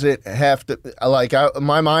 why does it have to? Like,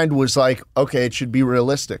 my mind was like, okay, it should be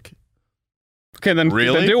realistic. Okay, then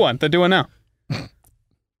Really? Then do one. Then do one now.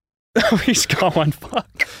 Oh, he's going.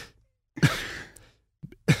 Fuck.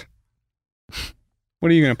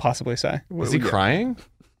 What are you going to possibly say? Is he crying?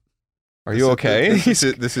 Are you okay? This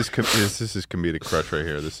is comedic crutch right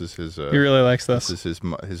here. This is his. He really likes this. This is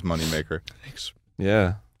his money maker.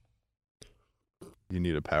 Yeah. You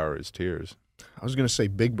need to power his tears. I was gonna say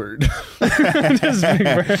Big Bird. Just Big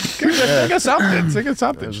Bird. Think of something. Think of I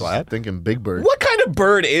something, was Schlatt. thinking Big Bird. What kind of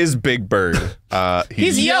bird is Big Bird?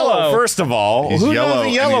 He's yellow, first of all. He's Who yellow. knows a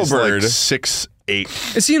yellow and he's bird? Like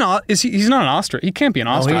 6'8". Is he not? He's not an ostrich. He can't be an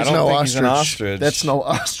ostrich. he's I don't no think he's an ostrich. ostrich. That's no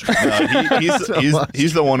ostrich.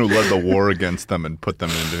 He's the one who led the war against them and put them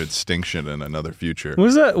into extinction in another future. What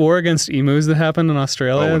was that war against emus that happened in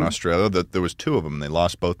Australia? Oh, in Australia, there was 2 of them. And they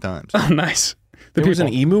lost both times. Oh, nice. There was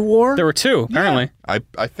an emu war? There were 2, apparently.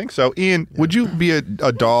 I think so. Ian, would you be a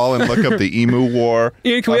doll and look up the emu war?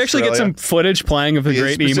 Ian, can we actually get some footage playing of the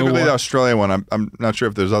Great Emu Specifically War? the Australian one. I'm not sure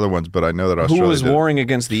if there's other ones, but I know that Australia Who was did. warring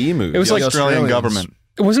against the emus? It was The like Australian government.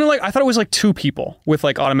 Wasn't it like, I thought it was like 2 people with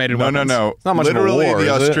like automated weapons. No. not much of a Literally, war,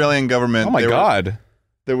 the is it? Australian government. Oh my God.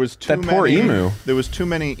 There was too That many, poor emu. There was too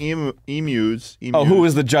many emus. Oh, who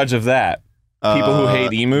was the judge of that? People who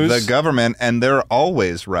hate emus? The government, and they're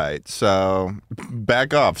always right. So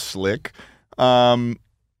back off, slick.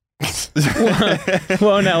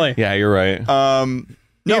 Whoa, Nelly. Yeah, you're right.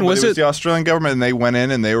 No, Ian, but was it was it- the Australian government, and they went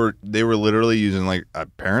in and they were literally using like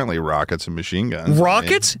apparently rockets and machine guns.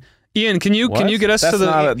 Rockets? Ian, can you get us That's to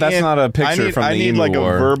the? not a picture from the I need emu like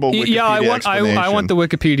war. a verbal Wikipedia Yeah, I explanation. want the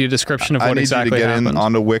Wikipedia description of I what need exactly you to get happened. in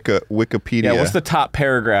onto Wikipedia. Yeah, what's the top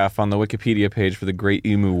paragraph on the Wikipedia page for the Great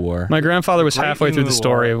Emu War? My grandfather was Great halfway through Emu the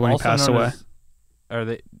story War, when he also passed known away. as- Or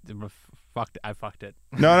they fucked. I fucked it.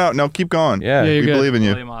 No, keep going. Yeah, Yeah, we good. believe in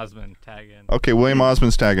you. William Osmond tag in. Okay, William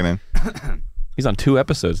Osmond's tagging in. he's on 2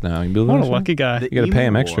 episodes now. You believe What a that shit? lucky guy. The You gotta pay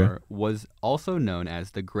him Emu extra. War was also known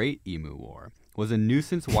as the Great Emu War. Was a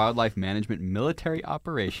nuisance wildlife management military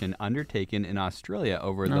operation undertaken in Australia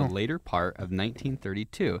over the later part of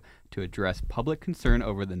 1932 to address public concern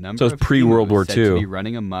over the number So it's of pre-World emus War said to II. be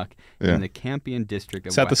running amok Yeah. in the Campion district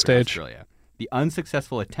of Set the Western stage. Australia. The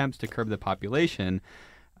unsuccessful attempts to curb the population,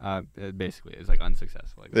 basically, is like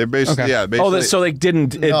unsuccessful. They basically, Okay. yeah, basically. So they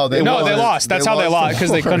didn't. No, they No, lost. they lost. That's how they lost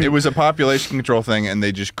because they couldn't. it was a population control thing, and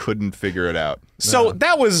they just couldn't figure it out. So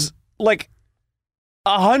that was like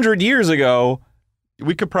 100 years ago.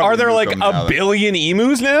 We could probably. Are there nuke like them now. a billion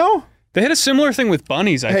emus now? They had a similar thing with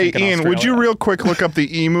bunnies. I Hey, think. in Ian, would you Australia. real quick look up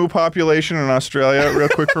the emu population in Australia, real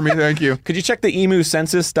quick for me? Thank you. Could you check the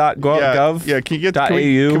emucensus.gov? Yeah. Can you get? .au?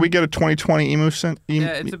 Can we get a 2020 emu? Yeah,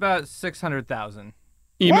 it's about 600,000.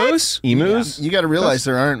 emus? Emus? You got to realize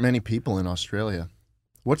there aren't many people in Australia.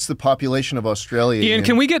 What's the population of Australia? Ian,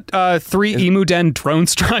 can we get 3 emu den drone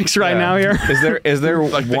strikes right now here? Is there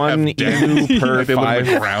Like they one have dead. emu per Like they live in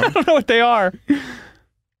the 5? ground. I don't know what they are.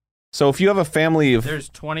 So if you have a family of, There's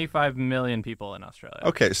 25 million people in Australia.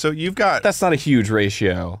 Okay, so you've got. that's not a huge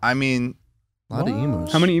ratio. I mean, A lot of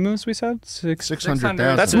emus. How many emus we said? 6. 600,000.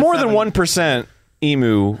 That's That's more than 7. 1%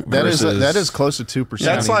 emu. That is versus close to 2%.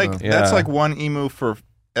 that's like Yeah. that's like one emu for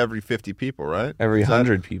every 50 people, right? every Is that-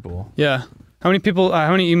 100 people. Yeah. How many people?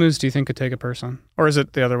 How many emus do you think could take a person, or is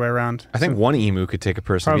it the other way around? I think one emu could take a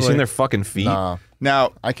person. Have you Probably. seen their fucking feet? Nah,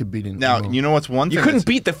 Now, I could beat an emu. you know what's one thing? You couldn't that's-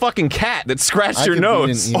 beat the fucking cat that scratched I your could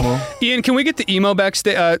nose. beat an emu. Ian, can we get the emo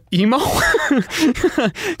backstage? Emo?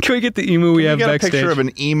 Can we get the emu we Can have you get backstage? a picture of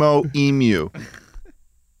an emo emu?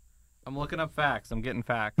 I'm looking up facts. I'm getting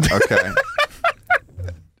facts. Okay.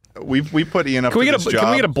 We put Ian up Can we to get this a- job can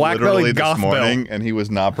we get a black literally belly this goth bill? morning, and he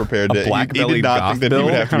was not prepared A to. black he belly did not goth think that he would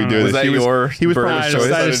bill? have to be doing Was this. that your He was bird probably of so choice?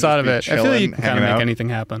 excited I just thought of to it. be I feel like you chilling, can kind of hanging make out. anything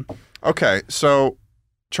happen. Okay, so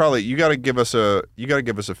Charlie, you got to give us a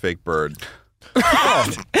fake bird.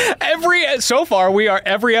 So far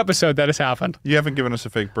every episode that has happened. You haven't given us a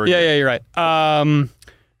fake bird. Yeah, yet. you're right.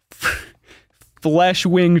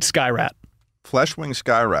 Flesh-winged sky rat. Flesh-winged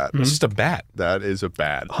sky rat. It's just a bat. That is a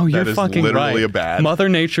bad. Oh, you're that is fucking literally right. a bad. Mother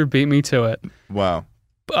Nature beat me to it. Wow.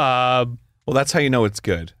 Well, that's how you know it's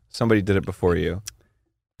good. Somebody did it before you.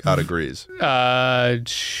 God agrees. I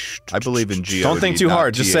I believe in G. Don't think too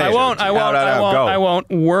hard, just say it. won't. I won't. Out, I won't. go. I won't.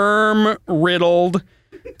 Worm riddled.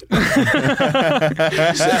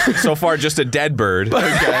 So far, just a dead bird.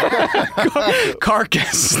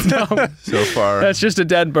 Carcass. No, So far. that's just a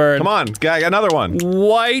dead bird. Come on, guy, another one.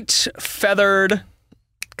 White feathered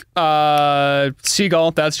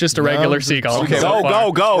seagull. That's just a regular seagull. Okay, so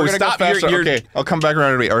far. Go. We're gonna Stop. go faster. You're Okay, I'll come back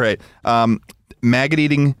around to me. All right.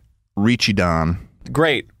 Maggot-eating Reachidon.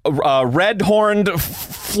 great. Red-horned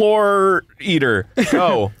floor eater.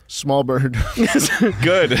 Go. Small bird.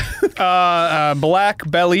 Good.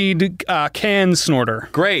 Black-bellied can snorter.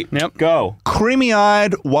 Great. Yep. Go.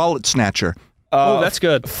 Creamy-eyed wallet snatcher. Oh, that's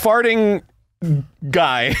good. Farting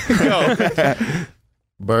guy. Go.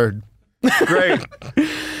 Bird. Great.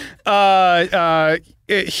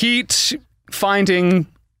 Heat finding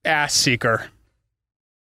ass seeker.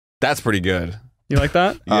 That's pretty good. You like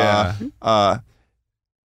that? Yeah.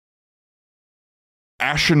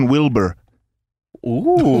 Ashen Wilbur.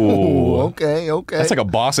 Ooh. Okay. That's like a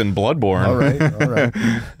boss in Bloodborne. All right.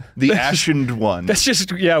 The Ashened one. That's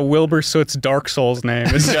just Wilbur Soot's Dark Souls name.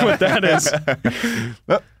 Is what that is.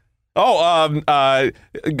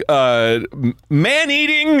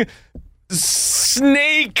 Man-eating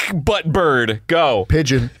snake butt bird. Go.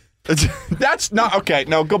 Pigeon. That's not okay.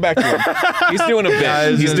 No, go back to him. He's doing a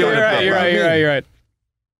bit. He's doing a bit. You're right.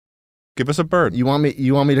 Give us a bird. You want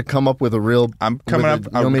me to come up with a real? I'm coming up. You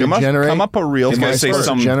want me to generate? Come up a real. He's gonna nice say bird.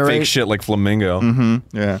 some fake shit like flamingo.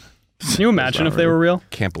 Mm-hmm. Yeah. Can you imagine if they were real?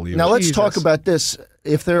 Can't believe Now it. let's Jesus. talk about this.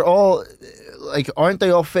 If they're all aren't they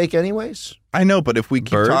all fake anyways? I know, but if we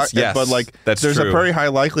keep Birds? talking, Yes, but that's there's true. a very high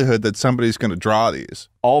likelihood that somebody's going to draw these.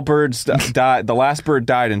 All birds died. The last bird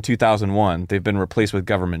died in 2001. They've been replaced with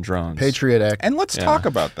government drones. Patriot Act. And let's talk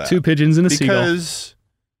about that. 2 pigeons and a seagull. Because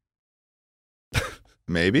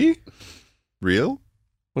maybe real.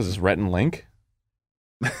 Was this Rhett and Link?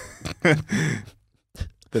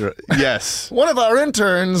 Yes. One of our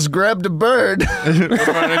interns grabbed a bird. Got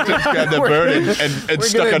the bird and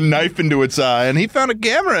stuck a knife into its eye, and he found a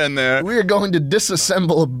camera in there. We are going to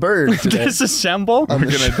disassemble a bird today. Disassemble? on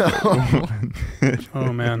the show.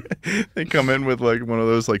 Oh man. They come in with like one of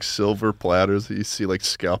those like silver platters that you see like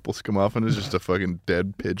scalpels come off, and it's just a fucking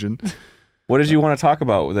dead pigeon. What did you want to talk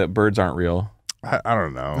about that birds aren't real? I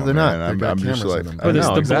don't know. No, they're not. man. They've got I'm just cameras like, in them. Oh, this is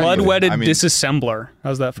know, the exactly. blood-wetted I mean- disassembler.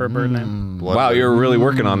 How's that for a bird name? Wow, you were really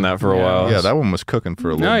working on that for a while. Yeah, that one was cooking for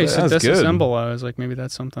a little No, you bit. said That's good. disassemble. I was like, maybe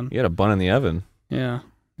that's something. You had a bun in the oven, Yeah.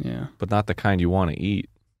 but not the kind you want to eat.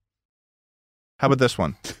 How about this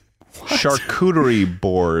one? Charcuterie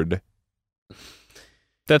board,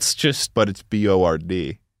 That's just, but it's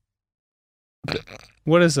BORD.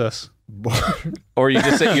 what is this? Or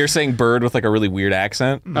you're saying bird with like a really weird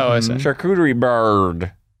accent. Oh, I see. Charcuterie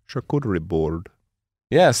bird. Charcuterie board.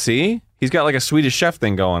 Yeah, see? He's got like a Swedish chef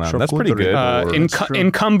thing going on. That's pretty good. That's true.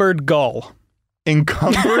 Encumbered gull.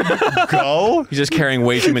 Encumbered gull? He's just carrying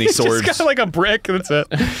way too many swords. Just got like a brick. That's it.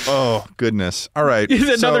 Oh, goodness. All right.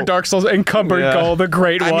 Another so, Dark Souls encumbered Yeah. gull, the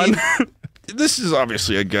great I one. mean, this is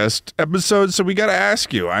obviously a guest episode, so we got to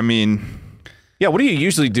ask you. I mean, Yeah, what do you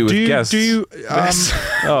usually do with guests? do you?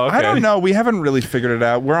 Oh, okay. I don't know. We haven't really figured it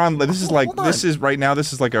out. We're on. This is like hold on. this is right now.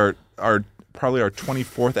 This is like our probably our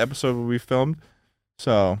 24th episode we filmed.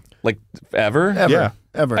 So Like ever? yeah.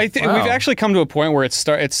 Ever. I think Wow. we've actually come to a point where it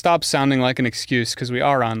stops sounding like an excuse because we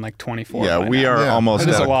are on like 24. Yeah, by we now. are Yeah. almost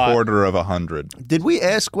That is at a lot. a quarter of 100. Did we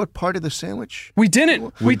ask what part of the sandwich? We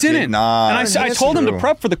didn't. We did didn't. not. And I That's told him to true.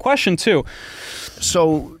 prep for the question too.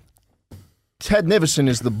 So, Ted Nivison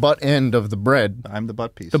is the butt end of the bread. I'm the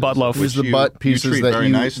butt piece. The butt loaf. He's the butt pieces you treat that very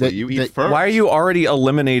you- nicely. that- you eat that- first. Why are you already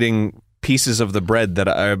eliminating pieces of the bread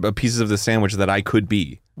pieces of the sandwich that I could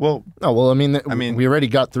be? Well, Oh well, I mean, mean- we already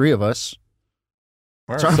got 3 of us.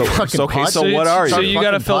 It's our fucking okay, pod- so what are it's you? our So you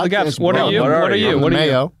gotta fucking fill the gaps. podcast, What bro. are you? What are What are you? you? I'm What the are you?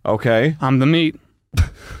 mayo. Okay. I'm the meat.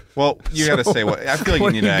 well, you got to say what. I feel like you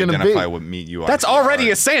What need are to you gonna identify be? what meat you are. That's already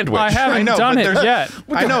a sandwich. I haven't know, done but it there's- yet.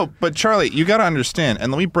 I know, but Charlie, you got to understand,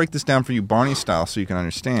 and let me break this down for you, Barney style, so you can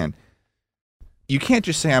understand. You can't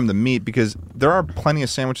just say I'm the meat because there are plenty of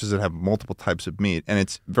sandwiches that have multiple types of meat, and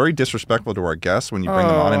it's very disrespectful to our guests when you bring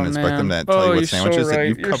them on and expect them to tell you what sandwiches that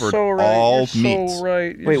you've covered all meats.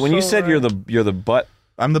 Wait, when you said you're the butt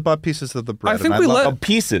I'm the butt pieces of the bread. I think and we love- let- of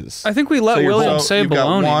pieces. I think we let So you're William both- say you've got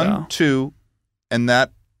bologna. 1, though. 2, and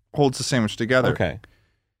that holds the sandwich together. Okay.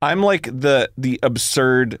 I'm like the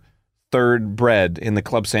absurd third bread in the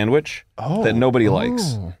club sandwich Oh, that nobody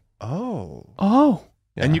likes. Oh, Oh,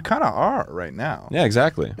 Yeah. and you kind of are right now. Yeah,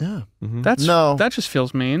 exactly. Yeah. Mhm. that's No. That just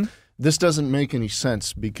feels mean. This doesn't make any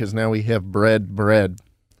sense because now we have bread,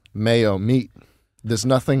 mayo, meat. There's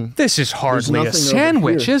nothing. This is hardly a nothing over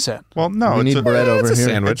sandwich, here. is it? Well, no, We it's need a bread over it's a here.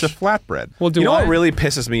 sandwich. It's a flatbread. Well, do You know I? what really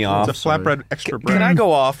pisses me off? It's a flatbread extra bread. Can I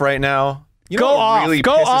go off right now? You know Go what off. really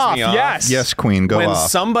Go pisses off. me off? Yes. Yes, Queen, go when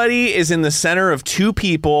off. somebody is in the center of 2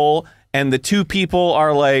 people and the 2 people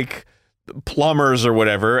are like plumbers or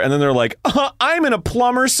whatever, and then they're like, I'm in a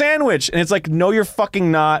plumber sandwich. And it's like, no, you're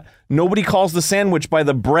fucking not. Nobody calls the sandwich by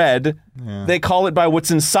the bread. Yeah. They call it by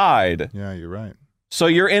what's inside. Yeah, you're right. So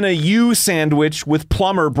you're in a U sandwich with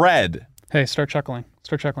plumber bread. Hey, start chuckling.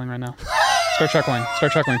 Start chuckling right now. Start chuckling.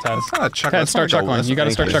 Start chuckling, Ted. Not a chuckle. Ted, It's start not a chuckling. list. You got to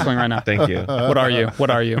Thank start you. chuckling right now. Thank you. What are you? What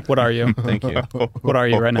are you? What are you? Thank you. What are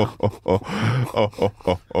you right now?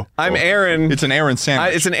 I'm Arin. It's an Arin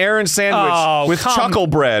sandwich. It's an Arin sandwich Oh, with come- chuckle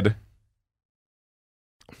bread.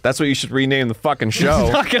 That's what you should rename the fucking show.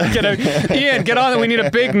 Not gonna get Ian, get on it. We need a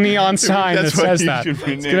big neon sign that says that.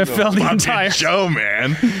 It's gonna fill the entire show,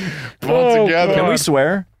 man. All together. Can we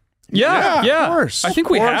swear? Yeah. Of course. I think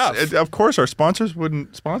we have. Of course, our sponsors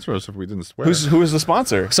wouldn't sponsor us if we didn't swear. Who is the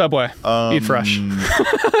sponsor? Subway. Eat fresh.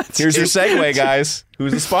 Here's your segue, guys.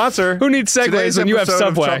 Who's the sponsor? Who needs segues Today's when you have episode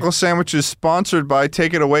of Subway? Chuckle Sandwich is sponsored by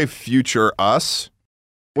Take It Away, Future Us.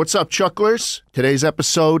 What's up, Chucklers? Today's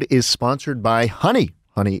episode is sponsored by Honey.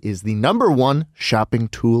 Honey is the #1 shopping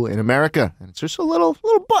tool in America. And it's just a little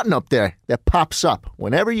button up there that pops up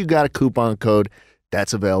whenever you got a coupon code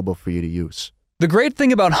that's available for you to use. The great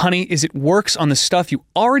thing about Honey is it works on the stuff you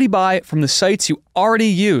already buy from the sites you already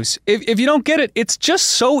use. If you don't get it, it's just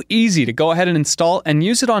so easy to go ahead and install and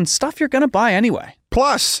use it on stuff you're going to buy anyway.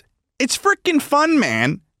 Plus, it's freaking fun,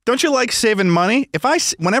 man. Don't you like saving money?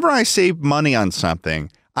 Whenever I save money on something,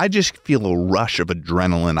 I just feel a rush of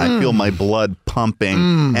adrenaline. I feel my blood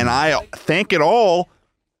pumping, and I thank it all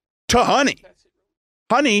to Honey.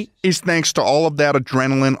 Honey is thanks to all of that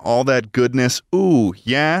adrenaline, all that goodness. Ooh,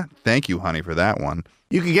 yeah. Thank you, Honey, for that one.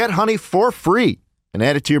 You can get Honey for free and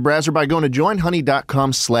add it to your browser by going to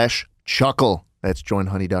joinhoney.com/chuckle. That's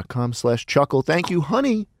joinhoney.com/chuckle. Thank you,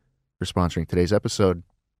 Honey, for sponsoring today's episode.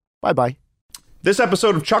 Bye-bye. This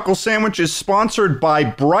episode of Chuckle Sandwich is sponsored by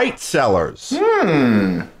Bright Cellars.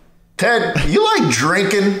 Ted, you like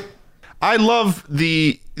drinking? I love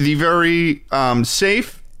the very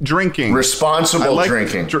safe drinking. Responsible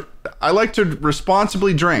drinking. I like to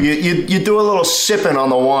responsibly drink. You do a little sipping on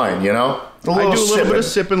the wine, you know? I do a little bit of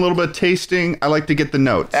sipping, a little bit of tasting. I like to get the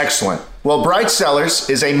notes. Excellent. Well, Bright Cellars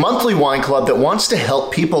is a monthly wine club that wants to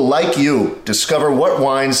help people like you discover what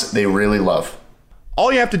wines they really love. All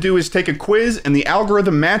you have to do is take a quiz, and the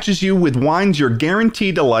algorithm matches you with wines you're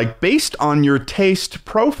guaranteed to like based on your taste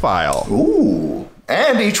profile. Ooh.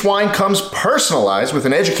 And each wine comes personalized with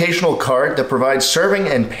an educational card that provides serving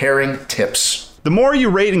and pairing tips. The more you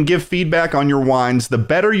rate and give feedback on your wines, the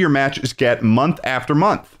better your matches get month after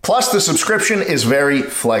month. Plus, the subscription is very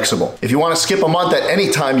flexible. If you want to skip a month at any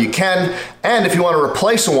time, you can. And if you want to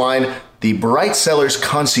replace a wine, the Bright Cellars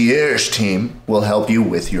concierge team will help you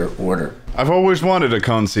with your order. I've always wanted a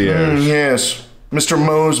concierge. Yes, Mr.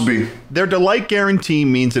 Mosby. Their delight guarantee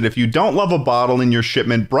means that if you don't love a bottle in your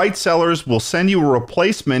shipment, Bright Cellars will send you a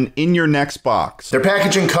replacement in your next box. Their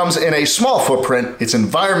packaging comes in a small footprint, it's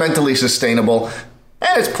environmentally sustainable,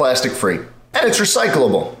 and it's plastic free, and it's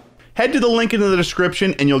recyclable. Head to the link in the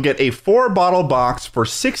description and you'll get a 4-bottle box for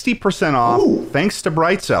 60% off, thanks to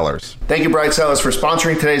Bright Cellars. Thank you, Bright Cellars, for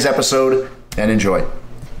sponsoring today's episode, and enjoy.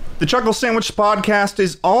 The Chuckle Sandwich podcast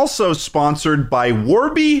is also sponsored by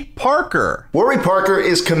Warby Parker. Warby Parker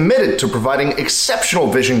is committed to providing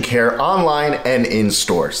exceptional vision care online and in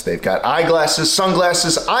stores. They've got eyeglasses,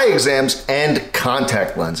 sunglasses, eye exams, and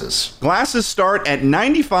contact lenses. Glasses start at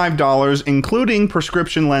 $95, including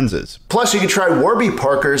prescription lenses. Plus, you can try Warby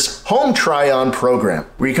Parker's Home Try-On program,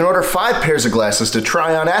 where you can order 5 pairs of glasses to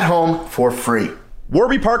try on at home for free.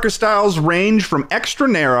 Warby Parker styles range from extra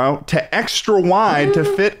narrow to extra wide to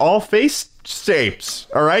fit all face shapes.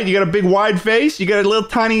 All right, you got a big wide face, you got a little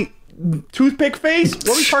tiny toothpick face.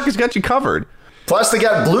 Warby Parker's got you covered. Plus, they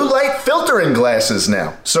got blue light filtering glasses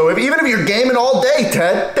now. So even if you're gaming all day,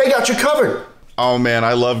 Ted, they got you covered. Oh man,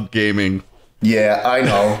 I love gaming. Yeah, I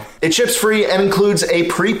know. It ships free and includes a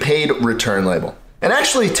prepaid return label. And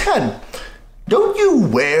actually, Ted, don't you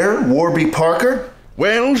wear Warby Parker?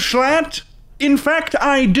 Well, Schlatt, in fact,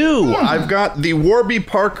 I do. I've got the Warby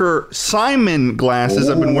Parker Simon glasses.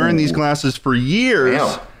 I've been wearing these glasses for years.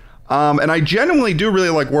 And I genuinely do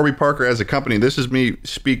really like Warby Parker as a company. This is me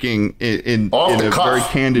speaking in a very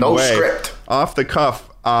candid way. No script. Off the cuff.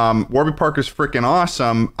 Warby Parker's freaking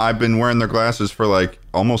awesome. I've been wearing their glasses for like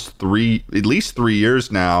at least 3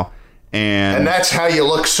 years now. And that's how you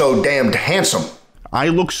look so damned handsome. I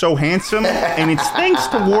look so handsome, and it's thanks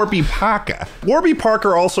to Warby Parker. Warby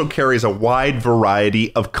Parker also carries a wide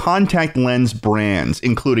variety of contact lens brands,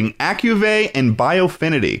 including Acuvue and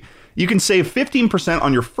Biofinity. You can save 15%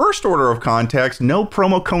 on your first order of contacts, no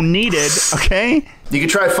promo code needed, okay? You can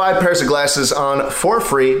try 5 pairs of glasses on for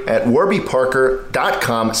free at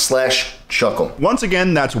warbyparker.com/chuckle. Once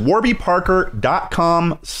again, that's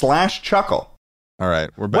warbyparker.com/chuckle. All right,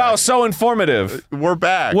 we're back. Wow, so informative. We're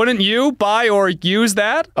back. Wouldn't you buy or use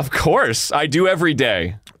that? Of course, I do every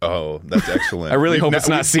day. Oh, that's excellent. I really hope it's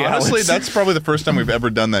not Cialis. Honestly, that's probably the first time we've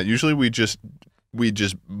ever done that. Usually we just we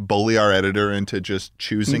just bully our editor into just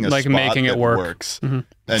choosing a Like spot making it that work. works and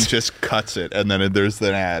just cuts it, and then there's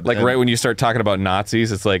the ad. Like and, right when you start talking about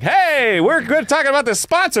Nazis, it's like, hey, we're good talking about this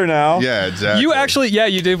sponsor now. Yeah, exactly. You actually,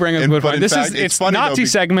 you do bring up a good But point. in This fact, is it's it's funny, though, Nazi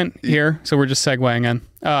segment here, so we're just segueing in.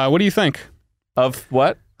 What do you think? Of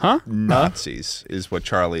what? Huh? Nazis is what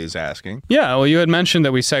Charlie is asking. Yeah, well, you had mentioned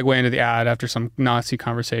that we segue into the ad after some Nazi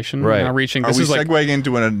conversation. Right. We're now reaching. Are This we is like, segueing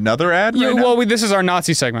into another ad? Right now? well, this is our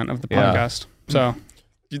Nazi segment of the Yeah. podcast. So,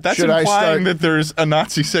 That's Should I implying start- that there's a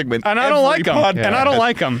Nazi segment. and I don't like them, podcast. and I don't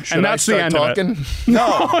like them, Should and I that's the start end talking? of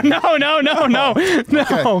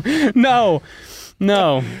it.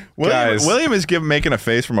 No. William is making a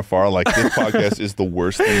face from afar like this podcast is the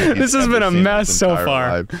worst thing that he's This has ever been a seen in mess his so entire far.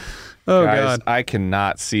 life. Oh Guys, God. I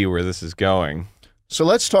cannot see where this is going. So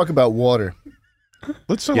let's talk about water.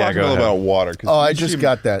 Let's talk Yeah, a go little ahead. about water. 'Cause Oh, I you just seem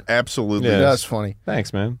got that. absolutely. Yeah. That's funny.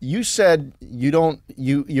 Thanks, man. You said you're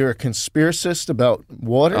a conspiracist about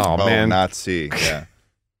water. Oh, Oh, man. Nazi. Yeah.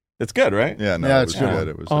 It's good, right? Yeah, no, Yeah, it it's was good. good.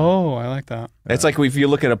 It was Oh, I like that. It's like if you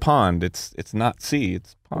look at a pond, it's not sea,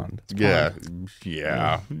 it's pond. It's pond.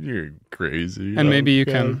 yeah. You're crazy. And maybe you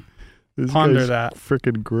can ponder that.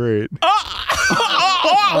 Freaking great.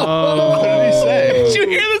 Oh, What did he say? Did you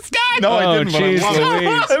hear this guy? No, I Oh, didn't. But I jeez love it.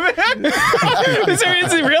 Louise.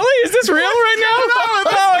 is it really? Is this real right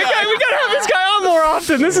now? No, okay, we gotta have this guy on more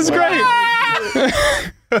often. This is great.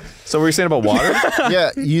 So what were you saying about water?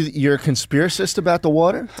 Yeah, you're a conspiracist about the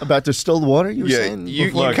water, about distilled water. You were Yeah, saying you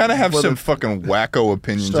before- kind of have before some the- fucking wacko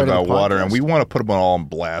opinions Starting about the water, and podcast. we want to put them all on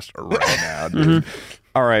blast right now, dude.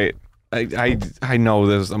 All right. I know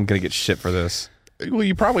this. I'm going to get shit for this. Well,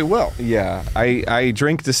 you probably will. Yeah. I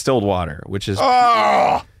drink distilled water, which is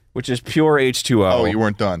Oh, pure H2O. oh, you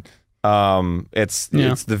weren't done. It's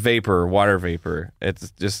Yeah. the vapor, water vapor.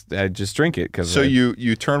 It's just I just drink it because So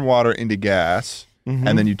you turn water into gas,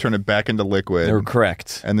 and then you turn it back into liquid, they're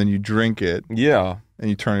correct. and then you drink it, Yeah. and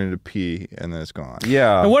you turn it into pee, and then it's gone.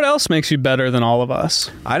 Yeah. And what else makes you better than all of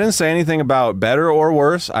us? I didn't say anything about better or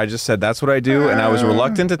worse. I just said that's what I do, and I was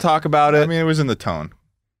reluctant to talk about it. I mean, it was in the tone.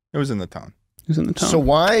 It was in the tone. Who's in the tone? So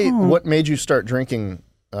why? What made you start drinking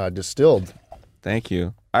distilled? Thank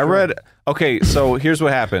you. I read. Okay, so here's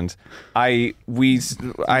what happened. I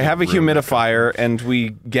have a humidifier, and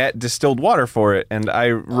we get distilled water for it. And I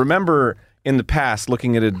remember in the past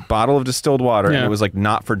looking at a bottle of distilled water, and Yeah. it was like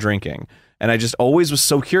not for drinking. And I just always was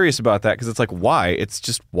so curious about that because it's like, why? It's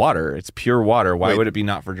just water. It's pure water. Why Wait. would it be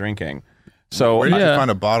not for drinking? So Where did Yeah. you find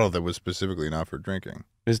a bottle that was specifically not for drinking?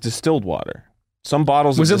 it's distilled water. Some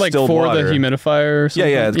bottles was of it like distilled for water. the humidifier or Yeah,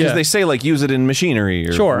 something? yeah, because they say like use it in machinery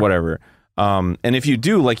or Sure. whatever. And if you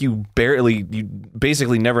do, like you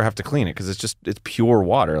basically never have to clean it because it's pure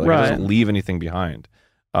water. Like Right. it doesn't leave anything behind.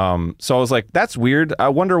 So I was like, that's weird. I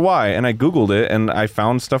wonder why. And I Googled it and I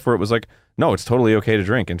found stuff where it was like, no, it's totally okay to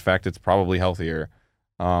drink. In fact, it's probably healthier.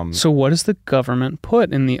 So what does the government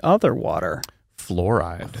put in the other water?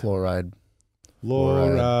 Fluoride. Fluoride.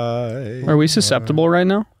 Fluoride. Are we susceptible right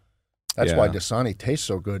now? That's Yeah. why Dasani tastes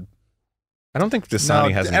so good. I don't think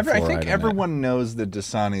Dasani has any I fluoride think in it. everyone knows that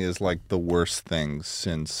Dasani is like the worst thing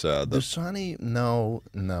since the Dasani, no.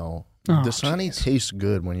 Oh, Dasani jeez. tastes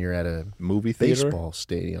good when you're at a movie theater baseball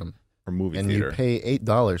stadium or movie and theater. you pay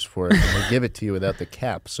 $8 for it, and they give it to you without the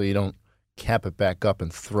cap, so you don't cap it back up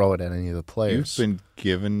and throw it at any of the You've players. been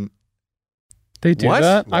given. They do What?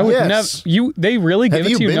 that? I would Yes. never. They really give Have it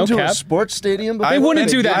you to you been no to cap? a sports stadium before? They wouldn't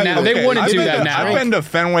do that now. They wouldn't do that now. I've been to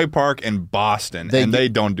Fenway Park in Boston, They and do- they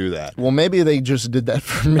don't do that. Well, maybe they just did that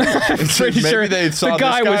for me. Pretty Maybe sure they saw the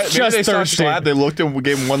guy this was maybe just they saw thirsty. Schlatt, they looked at him,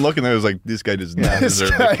 gave him one look, and they was like, "This guy does not This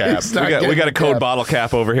deserve guy the cap." is not We got a code cap. bottle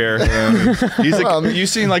cap over here. He's like, Well, you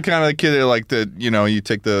seen like kind of the kid that like you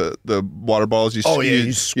take the water balls, you Oh,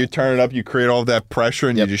 yeah, you turn it up, you create all that pressure,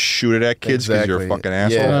 and Yep. you just shoot it at kids because you're a fucking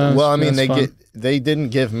asshole. Yeah. Well, I mean, That's they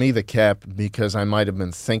didn't give me the cap because I might have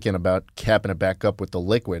been thinking about capping it back up with the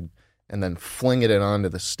liquid and then flinging it onto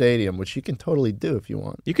the stadium, which you can totally do if you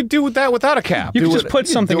want. You could do that without a cap. You Do could just it- put you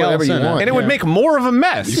can something do whatever else you in want. it. and it would make more of a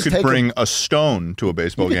mess. You could take bring a stone to a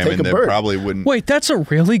baseball You game, could and take a they bird. probably wouldn't. Wait, that's a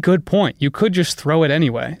really good point. You could just throw it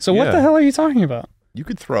anyway. So what Yeah. the hell are you talking about? You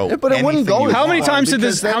could throw. Yeah, but it wouldn't anything go. you How many want. times did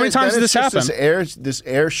Because this- how then many it- times then did it's this just happen? This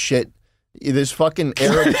air shit, this fucking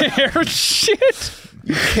air. Air shit.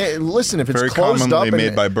 You can't listen if it's Very closed up. commonly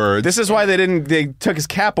made by birds. This is why they took his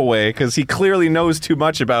cap away, because he clearly knows too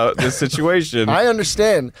much about this situation. I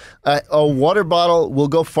understand. A water bottle will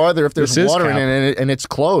go farther if there's This is water in cap. it and it's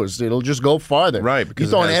closed. It'll just go farther. Right, You because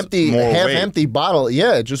throw it an has empty, more weight. half-empty bottle.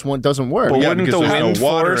 Yeah, it just doesn't work. But Yeah, wouldn't the because there's wind no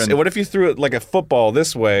water force? in- What if you threw it like a football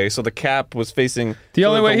this way, so the cap was facing? The so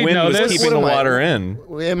only that way the he'd wind know was this- keeping the What am I- water in.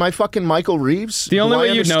 Am I fucking Michael Reeves? The only Do I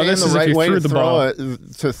way you'd know understand this is the if right you way threw to the throw ball.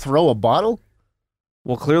 to throw a bottle.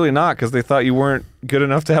 Well, clearly not, because they thought you weren't good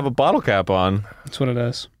enough to have a bottle cap on. That's what it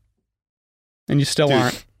is. And you still Dude,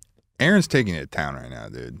 aren't. Aaron's taking you to town right now,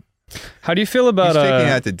 dude. How do you feel about He's taking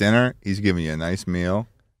you out to dinner. He's giving you a nice meal,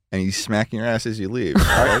 and he's smacking your ass as you leave.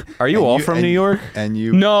 Right? Are you And all from and- New York? And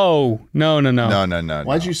you? No. No.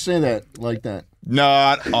 Why'd you say that like that?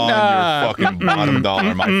 Not on Nah. your fucking bottom dollar.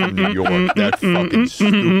 Am I from New York? That fucking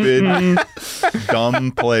stupid,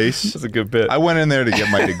 dumb place. That's a good bit. I went in there to get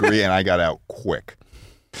my degree, and I got out quick.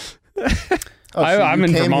 Oh, I'm you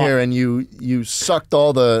in came Vermont. here and you sucked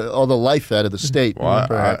all the life out of the state. Well,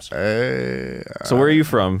 perhaps. So where are you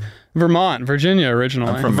from? Vermont, Virginia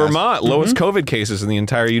originally. I'm from Vermont. Lowest COVID cases in the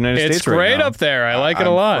entire United It's States right great now. up there. I like it a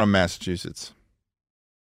I'm lot. From Massachusetts.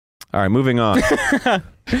 All right, moving on.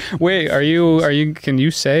 Wait, are you can you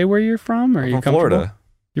say where you're from? Are you From comfortable? Florida.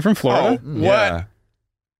 You're from Florida? What? Yeah.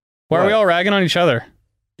 Why are we What? all ragging on each other?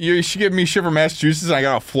 You should give me shit from Massachusetts, and I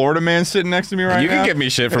got a Florida man sitting next to me right You now. can give me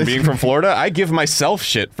shit from being from Florida. I give myself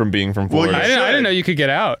shit from being from Well, Florida. you I didn't should. know you could get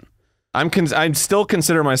out. I'm still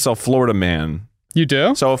consider myself Florida man. You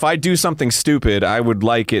do? So if I do something stupid, I would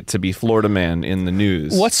like it to be Florida man in the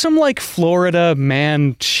news. What's some like Florida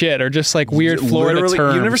man shit or just like weird Florida Literally,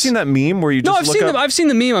 terms? You've never seen that meme where you just No, I've look seen up... I've seen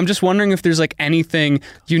the meme. I'm just wondering if there's like anything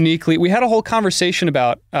uniquely. We had a whole conversation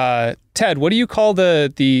about Ted. What do you call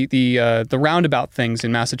the roundabout things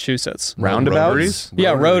in Massachusetts? roundabouts? Rotaries?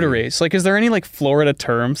 Yeah, rotaries. Like, is there any like Florida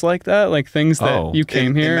terms like that? Like things that Oh. you came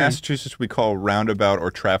in here? and- Massachusetts, we call roundabout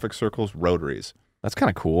or traffic circles rotaries. That's kind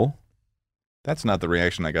of cool. That's not the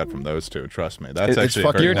reaction I got from those two. Trust me. That's It's actually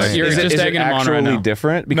fucking- very You're lame. just is it egging them on actually right now.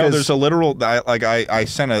 different? No, Because there's a literal. I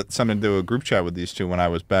sent something to a group chat with these two when I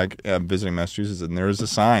was back visiting Massachusetts, and there is a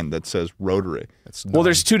sign that says rotary. well,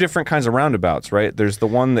 there's two different kinds of roundabouts, right? There's the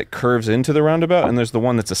one that curves into the roundabout, and there's the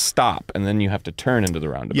one that's a stop, and then you have to turn into the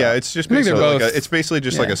roundabout. Yeah, it's just I think they're basically both- it's basically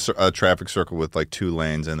just yeah. like a traffic circle with like two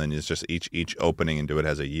lanes, and then it's just each opening into it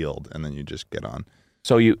has a yield, and then you just get on.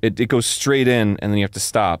 So it goes straight in, and then you have to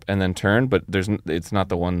stop and then turn, but it's not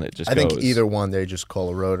the one that just I goes. think either one they just call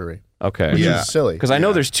a rotary, Okay. which Yeah. is silly. Because I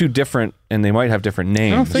know there's two different, and they might have different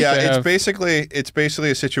names. think Yeah, they it's have- basically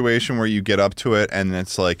a situation where you get up to it, and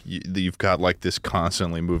it's like you've got like this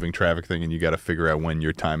constantly moving traffic thing, and you got to figure out when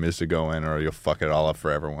your time is to go in, or you'll fuck it all up for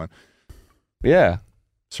everyone. Yeah.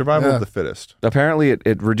 Survival Yeah. of the fittest. Apparently,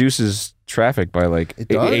 it reduces traffic by like It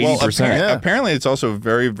does? 80%. Yeah. Apparently, it's also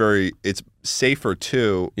very it's safer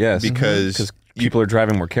too. Yes. because people are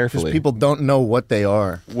driving more Because carefully. people don't know what they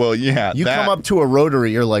are. well, yeah, You that- come up to a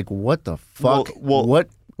rotary, you're like, "What the fuck? Well, what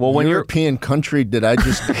when you're- European country did I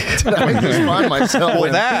just find myself Well,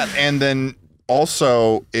 in?" that, and then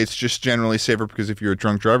also it's just generally safer because if you're a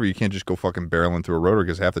drunk driver, you can't just go fucking barreling through a rotary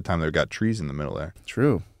because half the time they've got trees in the middle there.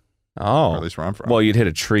 True. Or Oh. at least where I'm from. Well, you'd hit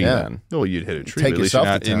a tree Yeah. then. well, you'd hit a tree. Take but at least you're yourself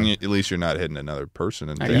not. to town. At least you're not hitting another person.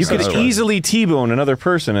 And You You could That's right. easily T-bone another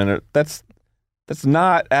person, and that's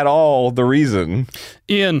not at all the reason.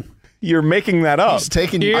 Ian, You're making that up. He's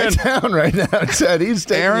taking you Ian. to town right now, Ted. He's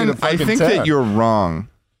taking Aaron, you to I fucking think town. that you're wrong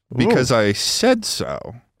because I said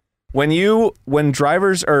so. When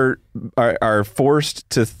drivers are forced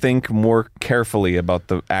to think more carefully about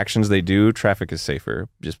the actions they do, traffic is safer.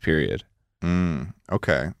 Just period.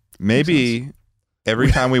 Okay, maybe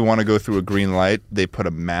every time we want to go through a green light, they put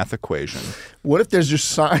a math equation. What if there's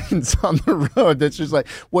just signs on the road that's just like,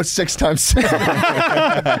 what's 6 times 7?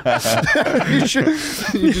 You're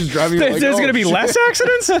just driving. there's like, going to oh, be shit. less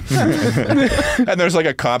accidents? And there's like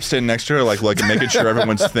a cop sitting next to her, like making sure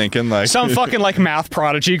everyone's thinking like Some fucking like math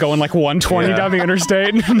prodigy going like 120 Yeah. down the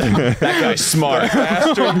interstate. That guy's smart.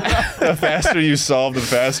 the faster you solve, the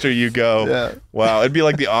faster you go. Yeah. Wow, it'd be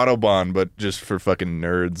like the Autobahn, but just for fucking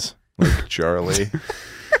nerds like Charlie.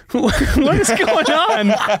 What is going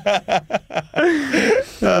on?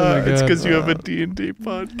 It's because you have a D&D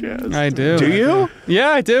podcast. I do. Do you? Yeah,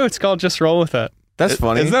 I do. It's called Just Roll With It. That's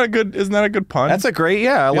funny. Isn't that a good pun? That's a great.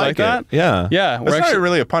 Yeah, I You like like that? it. Yeah. Yeah, That's we're not actually.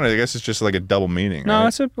 really a pun. I guess it's just like a double meaning. No,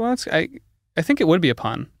 right? I think it would be a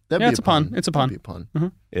pun. That'd Yeah, be it's a pun. It's a That'd pun. be a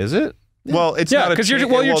pun. Is it? Well, it's Yeah, not because you're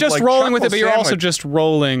you're just like rolling with it, Chuckle but you're also Sandwich. just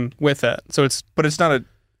rolling with it. So it's But it's not a.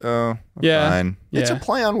 Yeah. fine. It's a Yeah.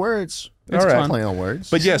 play on words. It's It's a a pun. play on words.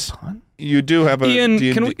 But yes, you do have a Ian,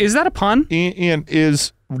 D&D is that a pun? Ian,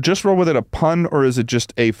 is just roll with it a pun or is it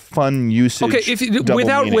just a fun usage? Okay, if double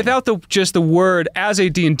meaning? without just the word as a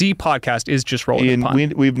D&D podcast is just rolling Ian, a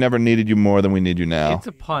pun. we've never needed you more than we need you now. It's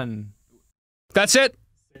a pun. That's it.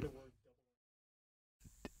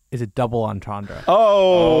 Is it double entendre?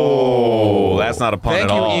 Oh, that's not a pun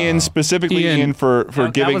Thank at you, all. Ian, specifically Ian. Ian for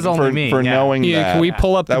That giving was only me, for yeah. knowing Ian, that. can we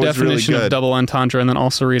pull up the That was really definition of good. double entendre and then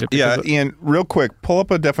also read it? Yeah, Because Ian, real quick, pull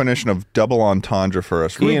up a definition of double entendre for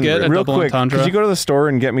us. we Ian, get a real double quick, entendre? could you go to the store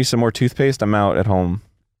and get me some more toothpaste? I'm out at home.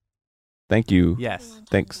 Thank you. Yes.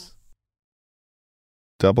 Thanks.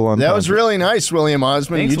 Double entendre. that was really nice, William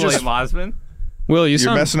Osmond. Thanks, you just William Osmond. Will, you You're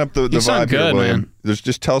sound messing up the you sound vibe here, good, William. man.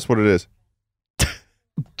 Just tell us what it is.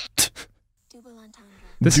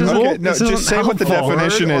 This Okay, isn't no, this just isn't say what the helpful.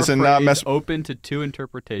 definition Word is or and not phrase mess. open to two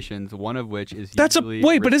interpretations, one of which is That's a usually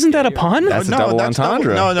wait, but isn't that a risque or- pun? That's a double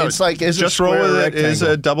entendre. No, it's like is just a roll square with or it. It is a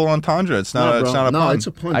rectangle? double entendre. It's not. It's not a pun. it's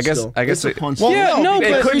a pun. I guess- still. I guess it's a it- pun. Well, still. Yeah, no,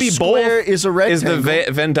 it but could be Square both. is a Is rectangle.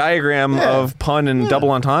 the Venn diagram Yeah. of pun and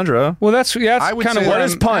double entendre? Well, that's I would kind of say what What that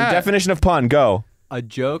is I'm pun? at. Definition of pun. Go. A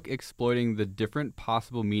joke exploiting the different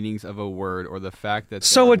possible meanings of a word or the fact that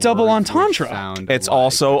So there are a double words which entendre. sound It's alike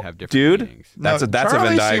also- but have different dude, meanings. That's a Charlie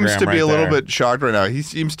Venn diagram seems to be right a little there. bit shocked right now. He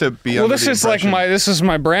seems to be. Well, under this the is like impression-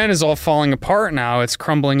 my brand is all falling apart now. It's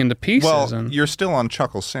crumbling into pieces. Well, and you're still on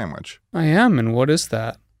Chuckle Sandwich. I am. And what is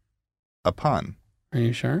that? A pun. Are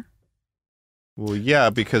you sure? Well, yeah,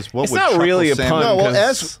 because what It's would not Chuckle really a Sandwich- pun. No, well,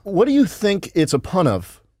 'cause- what do you think it's a pun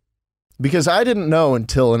of? Because I didn't know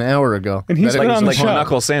until an hour ago. And he's that it been was on a the Like show. a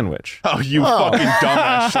knuckle sandwich. Oh, you Oh. fucking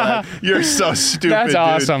dumbass! Schlatt. You're so stupid. That's dude.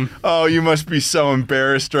 awesome. Oh, you must be so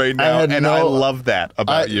embarrassed right now, had and no- I love that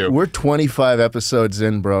about you. We're 25 episodes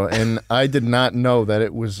in, bro, and I did not know that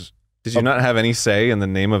it was. Did you not have any say in the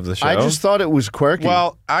name of the show? I just thought it was quirky.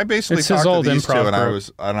 Well, I basically It's his talked old to these two, improv and I group.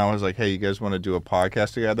 was like, "Hey, you guys want to do a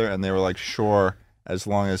podcast together?" And they were like, "Sure, as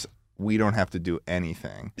long as we don't have to do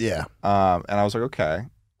anything." yeah. And I was like, "Okay."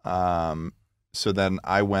 So then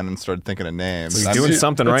I went and started thinking of names. He's I'm- doing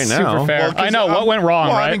something That's right now. super fair. Well, 'cause I know what went wrong,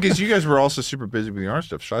 well, right? I mean, because you guys were also super busy with your own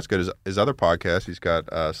stuff. Scott's got his other podcast. He's got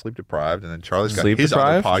Sleep Deprived, and then Charlie's got Sleep his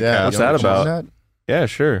Deprived? other podcast. Yeah, What's you know that what about? Yeah,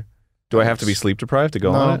 sure. Do I have to be sleep deprived to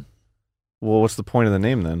go No. on it? Well, what's the point of the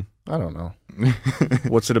name then? I don't know.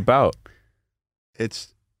 What's it about?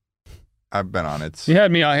 It's. I've been on it. you had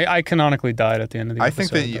me. I canonically died at the end of the I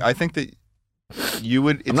episode. think that you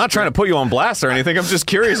would. I'm not trying to put you on blast or anything. I'm just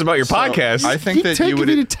curious about your So, podcast. I think Keep that you taking would.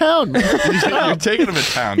 me to town. man. You're taking him to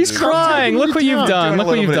town. He's dude. crying. Look what you've done. Doing a Look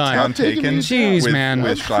what little you've bit of done. town taking. Jeez, with, man.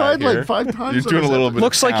 With I've Schlatt cried like here. 5 times. You're doing a little bit.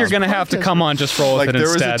 Looks of like you're town. gonna have to come on. Just roll with Like it there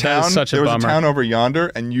was instead. a town. That is such a there was bummer. a town over yonder,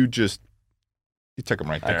 and you took him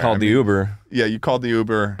right there. I called the Uber. Yeah, you called the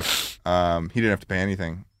Uber. He didn't have to pay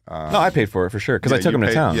anything. No, I paid for it for sure because I yeah, took you him to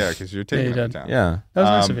paid- town. Yeah, because you're Yeah, taking you him did. to town. Yeah. That was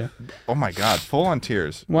nice of Um, you. Oh my God, full on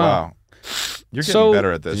tears. Wow. You're getting So-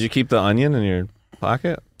 better at this. Did you keep the onion in your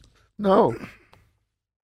pocket? No.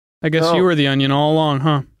 I guess No. you were the onion all along,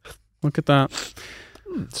 huh? Look at that.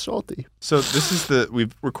 Salty. So this is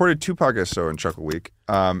we've recorded 2 podcasts in Chuckle Week,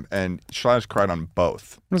 and Schlatt has cried on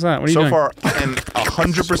both. What is that? What are you So doing? far, in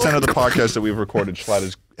 100% of the podcasts that we've recorded,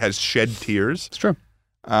 Schlatt has shed tears. It's true.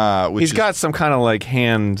 Which He's is, got some kind of like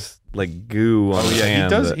hand, like goo on Oh his yeah, hand. he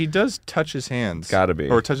does. that- He does touch his hands. Gotta be.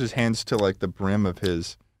 Or touch his hands to like the brim of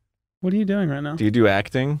his. What are you doing right now? Do you do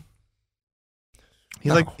acting? He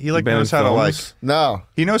No. like You been in knows how to like. films? No.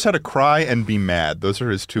 He knows how to cry and be mad. Those are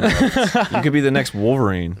his 2 modes. You could be the next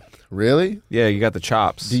Wolverine. Really? Yeah, you got the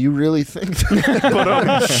chops. Do you really think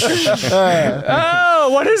Oh,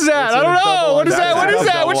 what is that? I don't know. What is that? What is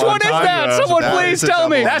that? Which one is that? Someone That please is a tell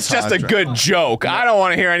me. double That's just a entendre. good joke. I don't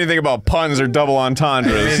want to hear anything about puns or double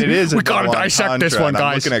entendres. I mean, it is. We gotta dissect this one, I'm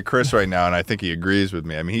guys. looking at Chris right now, and I think he agrees with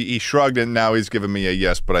me. I mean, he shrugged, and now he's giving me a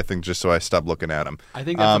yes, but I think just so I stop looking at him. I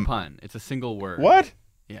think that's a pun. It's a single word. What?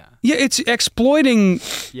 Yeah. Yeah, it's exploiting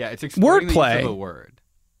Yeah, it's exploiting the use Wordplay. of a word.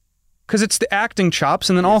 because it's the acting chops,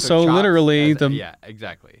 and then Yeah, so also chops literally as- the yeah,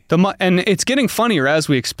 exactly. and it's getting funnier as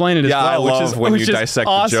we explain it as Yeah, I well. love which is, when which you is dissect the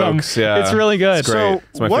awesome. jokes, yeah. It's really good. It's great. So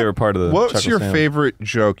It's my what- favorite part of the What's Chuckle your Sandwich. favorite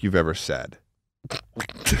joke you've ever said?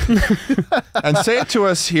 And say it to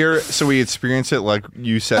us here so we experience it like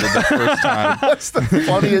you said it the first time. That's the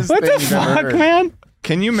funniest What thing the you've ever fuck, heard. man?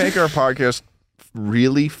 Can you make our podcast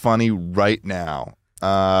really funny right now?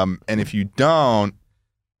 And if you don't,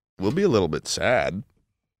 we'll be a little bit sad.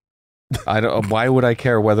 I don't. Why would I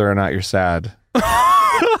care whether or not you're sad?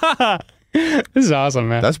 This is awesome,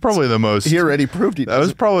 man. That's probably the most. He already proved he That was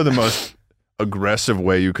doesn't. probably the most aggressive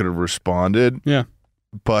way you could have responded. Yeah.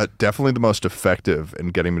 but definitely the most effective in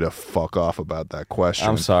getting me to fuck off about that question.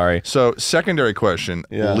 I'm sorry. So, secondary question: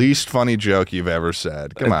 Yeah. least funny joke you've ever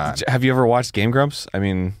said. Come on, Have you ever watched Game Grumps? I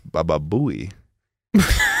mean, Baba Booey.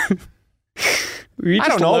 I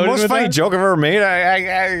don't know. Most funny joke I've ever made.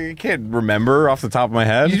 I can't remember off the top of my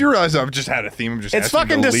head. You realize I've just had a theme of just. It's asking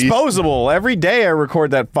fucking the least- disposable. Every day I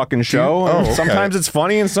record that fucking show. Oh, and okay. Sometimes it's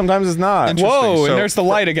funny and sometimes it's not. Interesting. Whoa, So, and there's the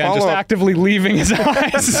light again, just follow-up- actively leaving his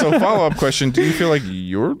eyes. So, follow-up question: do you feel like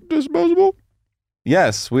you're disposable?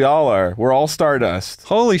 Yes, we all are. We're all stardust.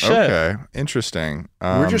 Holy shit. Okay, interesting.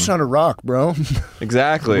 We're just on a rock, bro.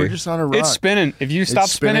 Exactly. We're just on a rock. It's spinning. If you stop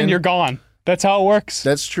spinning, spinning. you're gone. That's how it works.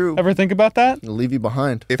 That's true. Ever think about that? It'll leave you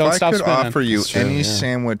behind. If Don't I stop could spinning. offer you That's true, any yeah.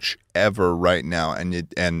 sandwich ever right now, and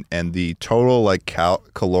the total like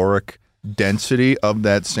caloric density of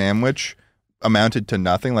that sandwich amounted to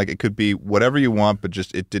nothing, like it could be whatever you want, but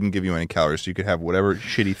just it didn't give you any calories, so you could have whatever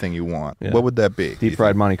shitty thing you want. Yeah. What would that be? Deep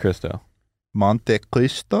fried Monte Cristo. Monte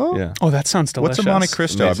Cristo? Yeah. Oh, that sounds delicious. What's a Monte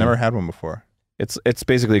Cristo? I've Amazing. never had one before. It's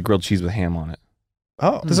basically a grilled cheese with ham on it.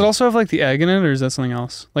 Oh, Does it also have like the egg in it, or is that something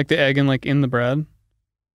else? Like the egg in the bread?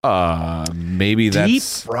 Maybe deep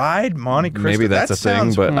that's fried Monte Cristo. maybe that's That a thing,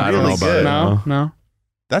 sounds but I don't know really about good. it. No, no.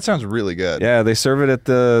 That sounds really good. Yeah, they serve it at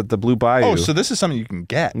the Blue Bayou. Oh, so this is something you can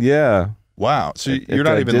get. yeah. Wow. So At- you're at,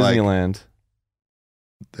 not even like Disneyland.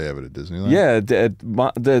 they have it at Disneyland. Yeah,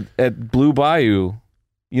 at Blue Bayou.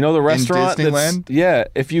 You know the restaurant that's- Disneyland? Yeah,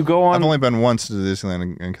 if you go I've on only been once to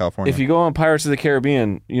Disneyland in California. if you go on Pirates of the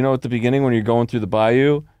Caribbean, you know at the beginning when you're going through the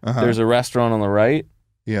bayou, Uh-huh. there's a restaurant on the right.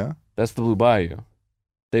 yeah. That's the Blue Bayou.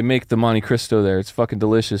 They make the Monte Cristo there. It's fucking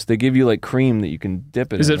delicious. They give you like cream that you can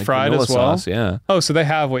dip it Is in. it like fried vanilla as well? Sauce. Yeah. Oh, so they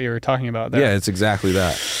have what you were talking about there. Yeah, it's exactly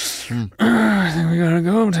that. I think we gotta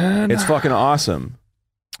go, Ted. It's fucking awesome.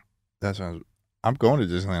 That sounds. I'm going to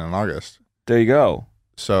Disneyland in August, There you go.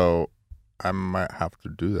 so I might have to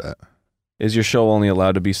do that. Is your show only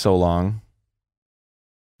allowed to be so long?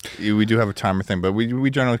 We do have a timer thing, but we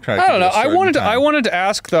generally try. To I keep don't it know. a certain I time. wanted to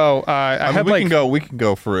ask though. I I mean, had we like can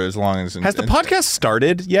go for as long as. Has the podcast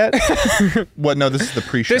started yet? What? No, this is the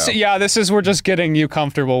pre-show. this is we're just getting you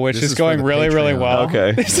comfortable, which This is is for going the really, really Patreon. well.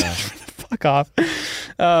 Okay. Fuck off.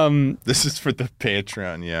 This is for the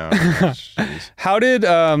Patreon. Yeah. Jeez. How did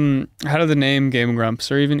the name Game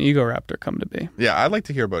Grumps or even Egoraptor come to be? Yeah, I'd like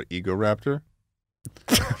to hear about Egoraptor.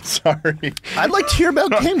 Sorry. I'd like to hear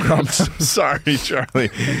about Game Grumps. Sorry, Charlie.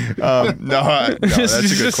 No, that's a good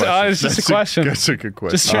Just- question. it's just a question. That's a good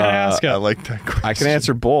question. Just trying to ask I it. like that question. I can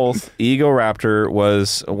answer both. Egoraptor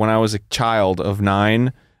was when I was a child of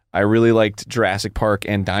 9. I really liked Jurassic Park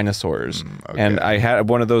and dinosaurs. okay. And I had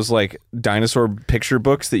one of those like dinosaur picture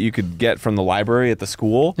books that you could get from the library at the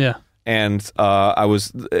school. Yeah. And I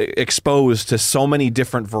was exposed to so many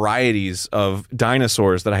different varieties of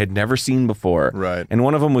dinosaurs that I had never seen before. Right. And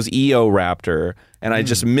one of them was Eoraptor. And I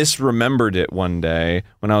just misremembered it one day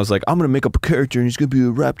when I was like, I'm going to make up a character and he's going to be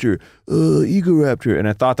a raptor, Egoraptor. And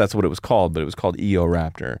I thought that's what it was called, but it was called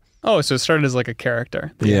Eoraptor. Oh, so it started as like a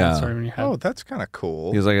character. that you Yeah. had sort of in your head. Oh, that's kind of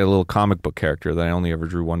cool. He was like a little comic book character that I only ever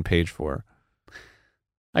drew one page for.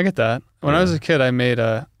 I get that. When I was a kid, I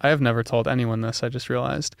have never told anyone this. I just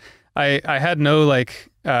realized I had no like,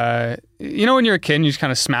 you know, when you're a kid and you just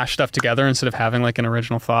kind of smash stuff together instead of having like an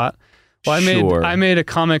original thought. Well, Sure. I made a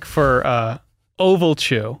comic for Oval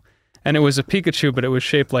Chew, and it was a Pikachu, but it was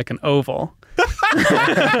shaped like an oval.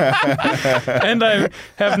 And I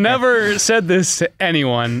have never said this to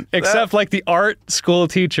anyone except like the art school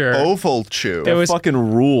teacher. Oval Chew. It was fucking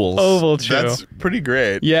rules. Oval Chew. That's pretty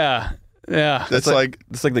great. Yeah. Yeah. That's like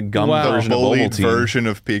It's like the gum Wow. the version of bullied Ovaltine. version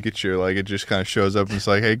of Pikachu. Like it just kind of shows up and it's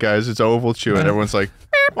like, hey guys, it's Oval Chew, and everyone's like,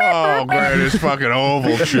 oh great, it's fucking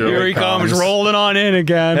Oval Chew. Here he comes rolling on in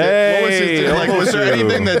again. What was Hey, his, like, was there Oval Chew.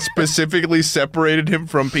 anything that specifically separated him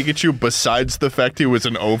from Pikachu besides the fact he was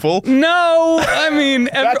an oval? No, I mean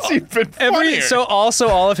That's even funnier. so also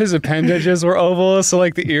all of his appendages were ovals, so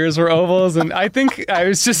like the ears were ovals, and I think I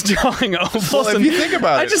was just drawing ovals. Well, if and you think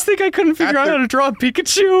about I it, just think I couldn't figure out the- how to draw a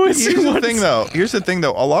Pikachu. Here's the thing,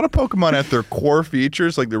 though. A lot of Pokemon at their core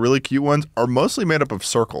features, like the really cute ones, are mostly made up of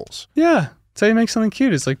circles. Yeah, that's how you make something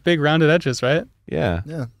cute. It's like big rounded edges, right? Yeah.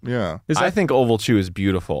 Yeah. Is I that, think Oval Chew is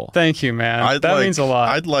beautiful. thank you, man. That means a lot.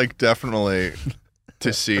 I'd like definitely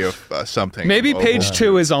to see if something. Maybe Oval page Chew.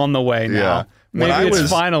 2 is on the way now. Yeah. When Maybe I it's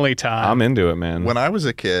was- finally time. I'm into it, man. When I was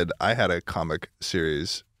a kid, I had a comic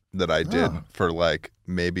series that I did for like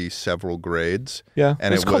maybe several grades. yeah.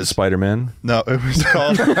 and it's it called was- Spider-Man. No, it was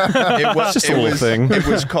called. It was Just a little thing. It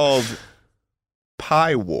was called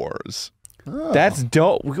Pie Wars. That's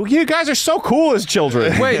dope. You guys are so cool as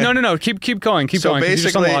children. Wait, no. Keep going. Keep going. 'Cause you just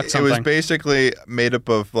basically, unlocked it was something. basically made up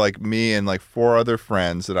of like me and like 4 other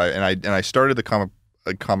friends that I started the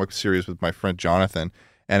comic series with my friend Jonathan,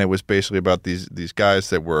 and it was basically about these guys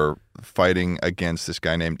that were fighting against this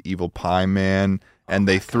guy named Evil Pie Man, and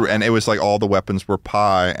and it was like all the weapons were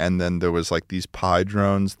pie, and then there was like these pie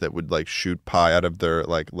drones that would like shoot pie out of their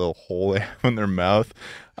like little hole they have in their mouth.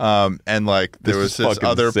 And like there was this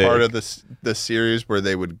other part of the series where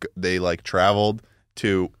they like traveled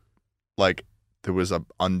to like there was a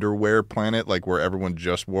underwear planet like where everyone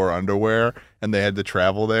just wore underwear and they had to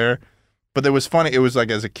travel there. But it was funny. It was like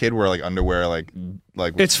as a kid where like underwear like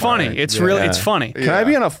it's funny. It's really it's funny. Can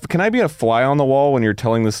I be a fly on the wall when you're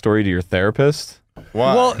telling this story to your therapist?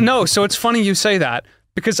 Why? Well, no. So it's funny you say that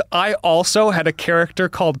because I also had a character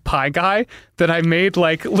called Pie Guy that I made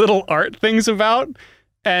like little art things about.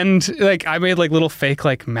 And like I made like little fake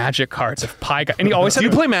like magic cards of Pie Guy, and he always had. Do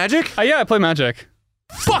you play Magic? Yeah, I play Magic.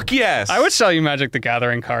 Fuck yes! I would sell you Magic the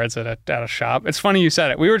Gathering cards at a shop. It's funny you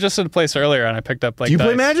said it. We were just at a place earlier, and I picked up like. Do you play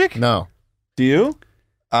dice. Magic? No. Do you?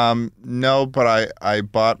 No, but I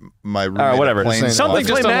bought my roommate whatever. a Planeswalker. Something Let's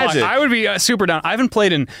just play unlocked. Magic. I would be super down. I haven't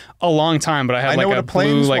played in a long time, but I have I like know what a a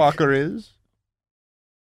blue like. Planeswalker is.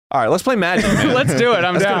 All right, let's play Magic, man. Let's do it.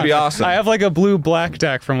 I'm That's down. gonna be awesome. I have like a blue-black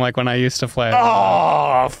deck from like when I used to play.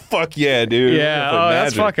 Oh, fuck yeah, dude. Yeah. We're gonna Oh, play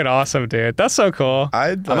that's Magic. fucking awesome, dude. That's so cool.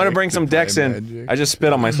 I'm I'm gonna bring some decks in. I just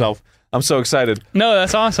spit on myself. I'm so excited. No,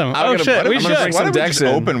 that's awesome. I'm Oh gonna- shit, we I'm gonna should. bring Why some don't we decks just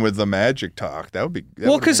in. open with the Magic talk? That would be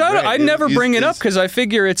Well, because I never bring it up because I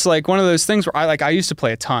figure it's like one of those things where I used to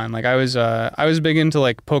play a ton. Like I was big into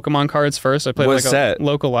like Pokemon cards first. I played What like set? a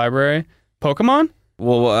local library. Pokemon?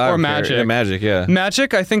 Well, I Or don't care. Magic. Yeah, Magic, yeah.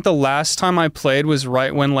 Magic, I think the last time I played was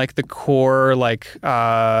right when like the core like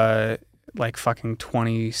fucking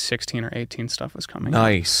 2016 or 18 stuff was coming out.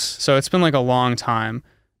 Nice. So it's been like a long time.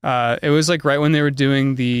 It was like right when they were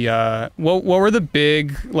doing the what were the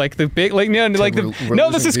big like no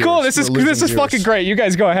this is cool. This is fucking great. You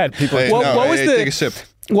guys go ahead. What was take a sip.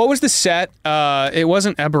 What was the set? It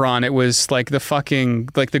wasn't Eberron. It was like the fucking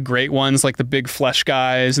like the great ones, like the big flesh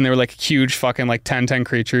guys, and they were like huge fucking like 10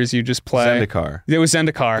 creatures you just play. Zendikar. It was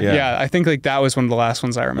Zendikar. Yeah. Yeah, I think like that was one of the last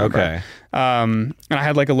ones I remember. Okay. And I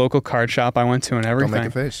had like a local card shop I went to and Don't everything. make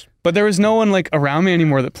a face. But there was no one like around me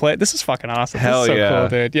anymore that played. This is fucking awesome. Hell this is so yeah. cool,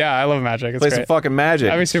 dude. Yeah, I love Magic. It's Play some great. fucking Magic.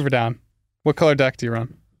 I'd be super down. What color deck do you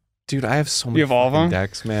run? Dude, I have so many You have all of fucking them?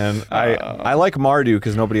 decks, man. I like Mardu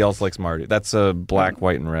because nobody else likes Mardu. That's a black,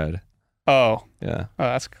 white, and red. Oh, Yeah.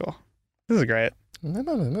 that's cool. This is great. No.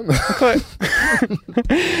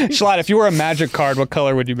 Shalad, if you were a Magic card, what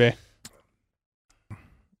color would you be?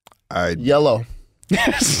 Yellow.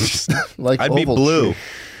 Like I'd be oval blue.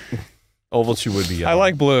 tree. Ovaltune would be yellow. I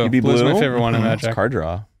like blue. You'd be Blue's blue? my favorite one in It's Magic. card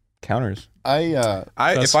draw. Counters.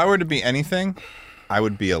 If I were to be anything, I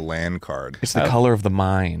would be a land card. It's the color of the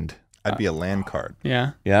mind. I'd be a land card.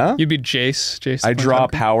 Yeah. Yeah? You'd be Jace. I draw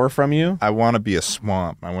power from you? I want to be a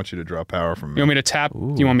swamp. I want you to draw power from me. You want me to tap?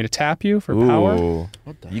 Ooh. Do you want me to tap you for power? Ooh.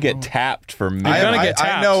 You get tapped for me. You're gonna get I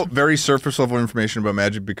tapped. know very surface level information about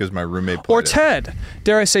Magic because my roommate played Or it. Ted.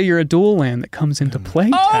 Dare I say you're a dual land that comes into play?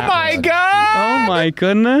 Oh Ted. my god! Oh my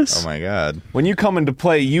goodness. Oh my god! When you come into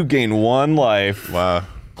play, you gain one life. Wow.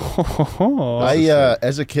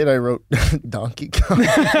 As a kid, I wrote Donkey Kong.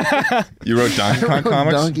 You wrote Donkey Kong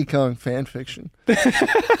comics? Donkey Kong fan fiction.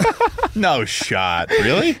 No shot.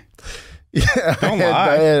 Really? Yeah, Don't I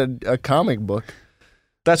lie. had a comic book.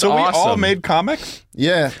 That's So awesome. we all made comics?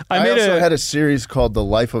 Yeah, I I made also a- had a series called The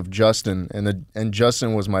Life of Justin, and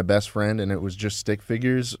Justin was my best friend, and it was just stick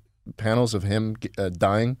figures, panels of him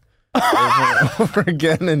dying over and over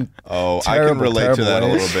again, and Oh, I can Terrible, relate to terrible that a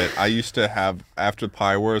ways. little bit. I used to have, after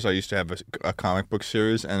Pie Wars, I used to have a comic book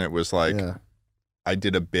series, and it was like, yeah. I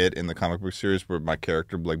did a bit in the comic book series where my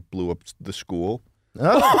character like blew up the school.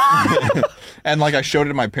 Oh, And like I showed it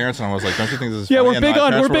to my parents, and I was like, "Don't you think this is Yeah, funny?" we're And big my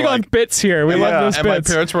on parents were on like- bits here. We and love my- those and my bits.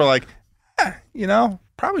 parents were like,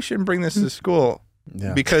 probably shouldn't bring this to school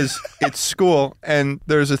yeah. because it's school, and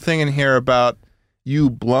there's a thing in here about you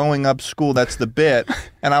blowing up school. That's the bit."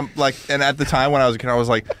 And I'm like, and at the time when I was a kid, I was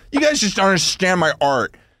like, "You guys just don't understand my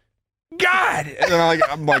art." God, and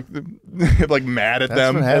I'm like mad at That's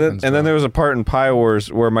them. what happens. And then there was a part in Pie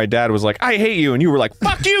Wars where my dad was like, "I hate you," and you were like,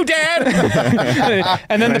 "Fuck you, Dad!"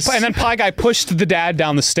 and then Pie Guy pushed the dad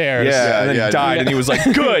down the stairs. Yeah, and then yeah, died, yeah. and he was like,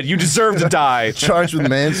 "Good, you deserve to die." charged with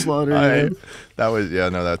manslaughter. That was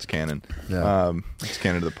that's canon. Yeah. It's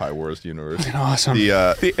canon to the Pie Wars universe. Awesome.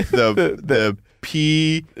 The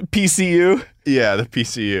PCU. the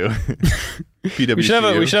PCU. PWCU. we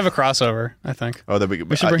should have a crossover, I think. Oh, that we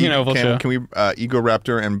should bring in Oval can, too. Can we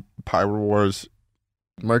Egoraptor and Pyro Wars.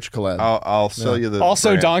 Merch collab. I'll sell you the. Also,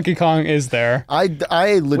 brand. Donkey Kong is there. I can't use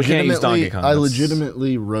Donkey legitimately Kong. I That's-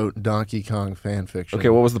 legitimately wrote Donkey Kong fan fiction. Okay,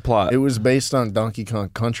 what was the plot? It was based on Donkey Kong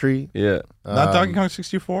Country. Yeah. Not Donkey Kong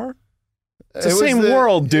 64. It's the same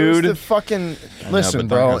world, It was dude. the fucking listen,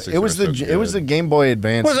 but bro. Donkey Kong It was 64 the it was the Game Boy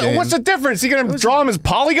Advance game. What's the difference? You gonna draw them as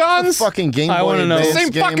polygons? Fucking Game Boy I wanna know. Advance Same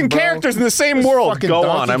game, fucking bro. characters in the same It was world. fucking Go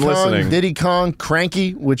Donkey on, I'm Kong, listening. Diddy Kong,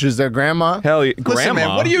 Cranky, which is their grandma. Hell, yeah. Listen, Grandma.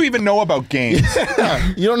 man, what do you even know about games?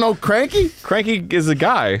 You don't know Cranky? Cranky is a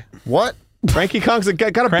guy. What? Cranky Kong's a guy,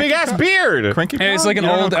 got a Cranky big ass Kong? beard. Cranky Kong? Hey, it's like an You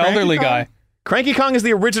don't know old Cranky elderly Kong? guy. Cranky Kong is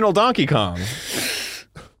the original Donkey Kong.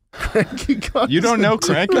 Cranky Kong. You don't know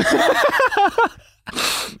Cranky?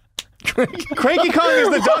 Cranky Kong is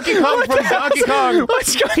the Donkey Kong from Donkey Kong.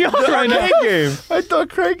 What's going on right now? Arcade game. I thought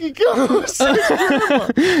Cranky Kong was his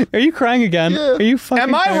grandma. Are you crying again? Yeah. Are you fucking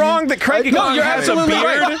Am I crying? wrong that Cranky No, Kong you're has a absolutely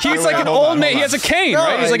beard? right. He's like an Hold on, old man. hold He has a on. cane, No,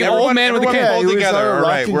 right? He's like an old man with a Everyone cane. pull he was together. on a All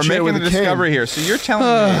right, rocking we're chair making with a a cane. discovery here. So you're telling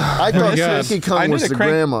me. I thought God. Cranky I Kong knew was the the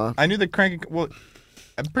Cranky- grandma. I knew the Cranky. Well,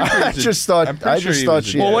 I'm pretty sure. I just thought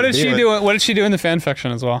she Well, had what a did she beard. do? What did she do in the fan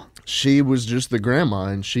fiction as well? She was just the grandma,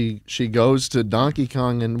 and she goes to Donkey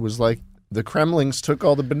Kong and was like, the Kremlings took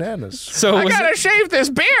all the bananas. So I was gotta shave this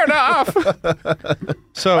beard off.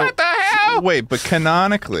 So What the hell? wait, but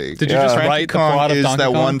canonically, Did you just Cranky write the Kong plot of is Donkey that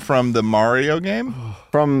Kong? one from the Mario game?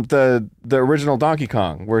 From the original Donkey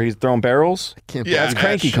Kong, where he's throwing barrels. Can't Yeah, believe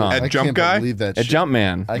Cranky that Kong. shit. At I Jump can't Guy? believe that A shit.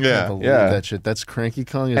 Jumpman. I Yeah. can't believe Yeah. that shit. That's Cranky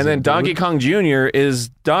Kong. Is And a then dude? Donkey Kong Jr. is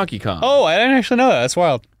Donkey Kong. Oh, I didn't actually know that. That's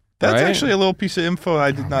wild. That's Right? actually a little piece of info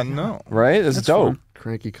I did not know. Right? That's dope.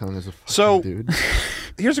 Cranky Kong is a fucking So- dude.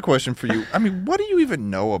 Here's a question for you. I mean, what do you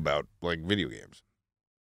even know about like video games?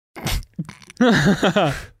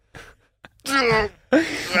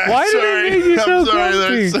 Why did it make you so I'm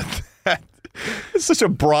sorry. grumpy? It's such a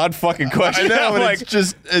broad fucking I question. know, I'm but like,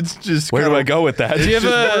 it's just. where do kinda- I go with that? Do you have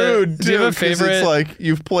It's a just rude, Do you have a too, 'cause favorite? It's like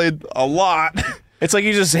you've played a lot. It's like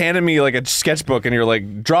you just handed me like a sketchbook and you're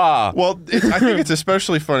like, draw. Well, I think it's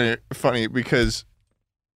especially funny because,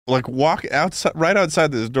 like, right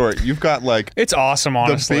outside this door, you've got like It's awesome,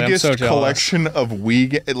 honestly. the biggest I'm so jealous. collection of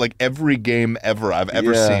like every game ever I've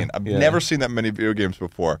ever Yeah, seen. I've yeah. never seen that many video games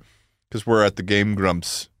before because we're at the Game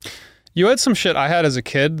Grumps. You had some shit I had as a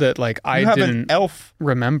kid that like You I have an didn't Elf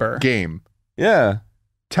remember. game. Yeah.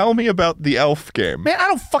 Tell me about the Elf game. Man, I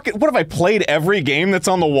don't fucking. What have I played every game that's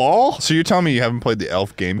on the wall? So you're telling me you haven't played the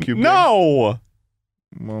Elf GameCube game? No.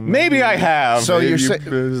 Well, Maybe I have. So maybe you're you- saying, it's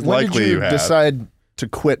when likely did you you have. decide to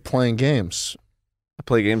quit playing games? I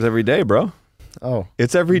play games every day, bro. Oh,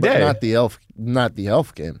 It's every but day. not the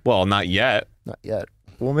elf game. Well, not yet. Not yet.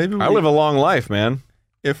 Well, maybe I live a long life, man.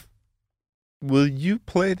 Will you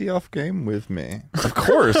play the Elf game with me? Of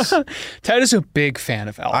course. Ted is a big fan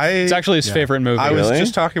of Elf. I- It's actually his favorite movie. I was Really?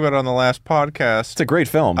 just talking about it on the last podcast It's a great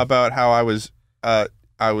film. about how I was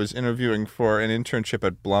interviewing for an internship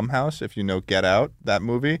at Blumhouse. If you know Get Out, that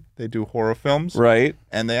movie, they do horror films, Right.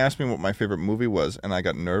 and they asked me what my favorite movie was, and I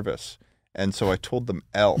got nervous, and so I told them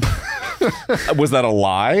Elf. Was that a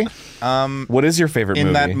lie? What is your favorite In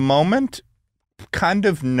movie? that moment, kind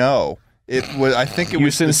of no. It was. I think it you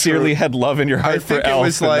was the sincerely truth. had love in your I heart for think it Elf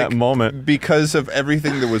was in like that moment. because of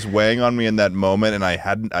everything that was weighing on me in that moment, and I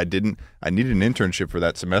needed an internship for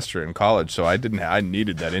that semester in college, so I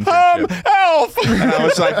needed that internship. Elf! And I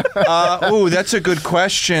was like, ooh, that's a good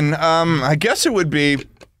question. I guess it would be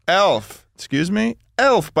Elf. Excuse me?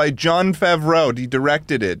 Elf by Jon Favreau. He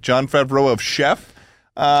directed it. Jon Favreau of Chef.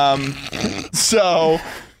 So,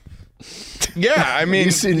 yeah, I mean...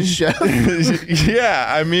 You seen Chef? yeah,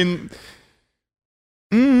 I mean...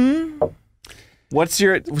 What's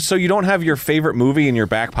your... So you don't have your favorite movie in your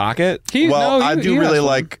back pocket? I he do has really one.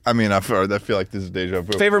 like... I mean, I feel like this is deja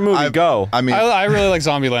vu. Favorite movie, go. I mean, I really like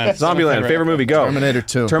Zombieland. It's my Zombieland, favorite movie, go. Terminator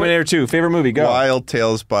 2. Terminator 2, favorite movie, go. Wild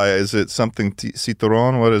Tales by... Is it something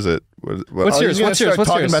Citron? What is it? What's Oh, yours? you're gonna What's yours? start What's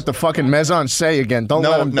talking yours? about the fucking Maison Say again. Don't No,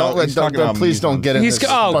 let him. no, Don't let. he's Don't, talking about please don't get in He's this.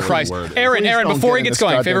 oh fucking Christ, word. Aaron, Please don't before get he in gets this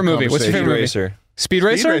going, goddamn favorite movie. What's your conversation. favorite movie? Racer. Speed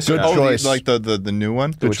Racer? Speed Racer. Good Oh, choice. like the new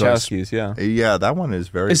one? Good choice. Wachowskis, yeah. Yeah, that one is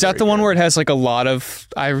very... Is that very the one good. where it has like a lot of?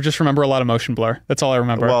 I just remember a lot of motion blur. That's all I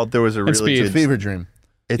remember. Well, there was a really Speed. good... Fever Dream.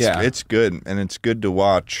 Yeah. It's good, and it's good to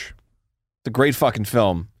watch. It's a great fucking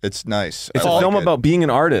film. It's nice. It's I a like film it. about being an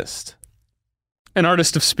artist. An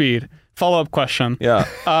artist of speed. Follow-up question. Yeah.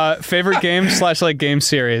 Favorite game / like game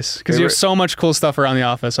series? Because you have Favorite- so much cool stuff around the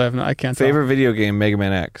office. I can't tell. Favorite video game, Mega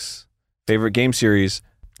Man X. Favorite game series,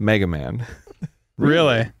 Mega Man.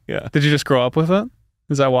 Really? Yeah. Did you just grow up with it?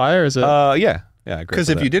 Is that why, or is it? Yeah. Yeah, I agree. Because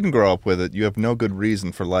if you didn't grow up with it, you have no good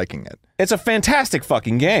reason for liking it. it's a fantastic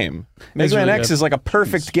fucking game. Mega Man really X good. is like a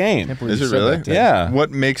perfect game. Is it really? Yeah. What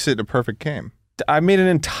makes it a perfect game? I made an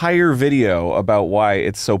entire video about why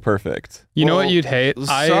it's so perfect. You know what you'd hate?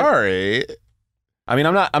 Sorry. I mean,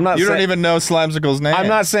 I'm not. You don't even know Slimesicle's name. I'm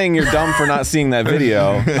not saying you're dumb for not seeing that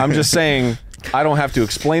video. I'm just saying I don't have to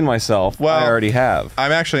explain myself. Well, I already have.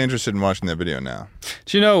 I'm actually interested in watching that video now.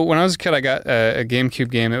 Do you know, when I was a kid, I got a GameCube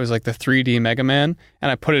game. It was like the 3D Mega Man, and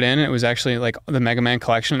I put it in, and it was actually like the Mega Man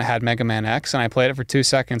collection. It had Mega Man X, and I played it for 2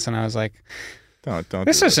 seconds, and I was like, Don't.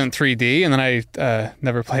 this isn't 3D, and then I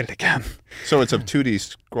never played it again. So it's a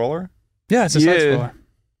 2D scroller. Yeah, it's a Yeah. side scroller.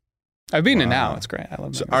 I've beaten it Wow. now. It's great. I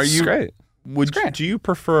love it. So are It's you? great. great. Do you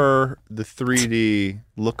prefer the 3D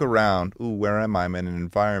look around? Ooh, where am I? I'm in an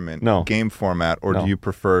environment. No. Game format, or No. do you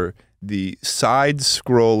prefer the side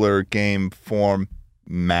scroller game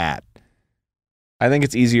format? I think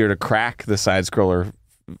it's easier to crack the side scroller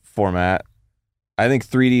format. I think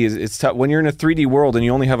 3D it's tough when you're in a 3D world and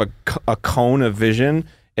you only have a cone of vision.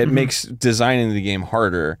 It makes designing the game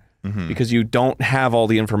harder because you don't have all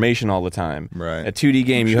the information all the time. Right. A 2D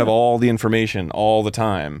game, you have all the information all the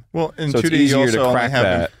time. Well, in So it's 2D, you easier also to only crack have.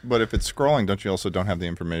 that. But if it's scrolling, don't you also don't have the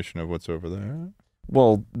information of what's over there?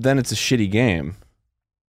 Well, then it's a shitty game,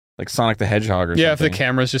 like Sonic the Hedgehog or Yeah, if something. the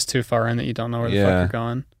camera's just too far in that you don't know where the fuck Yeah. you're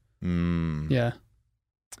going. Mm. Yeah.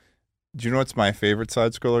 Do you know what's my favorite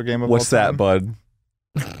side scroller game of What's all that, time? bud?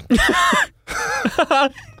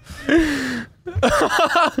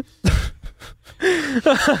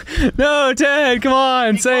 No, Ted, come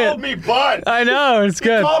on, say it. me Bud. I know, it's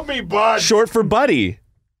good. Called me Bud. Short for Buddy.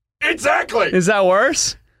 Exactly. Is that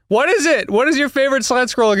worse? What is it? What is your favorite side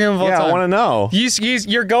scroller game of all Yeah, time? I want to know.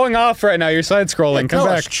 You're going off right now. You're side scrolling. Come Tell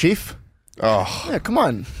back. us, Chief. Oh, Yeah, come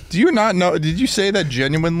on. do you not know? Did you say that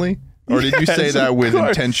genuinely, or did you say Yes, that of with course.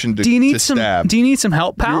 intention to, Do you need to some? stab? Do you need some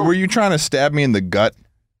help, pal? Were you trying to stab me in the gut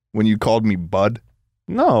when you called me Bud?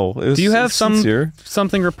 No. It was Do you have some sincere.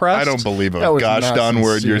 something repressed? I don't believe That a was gosh not darn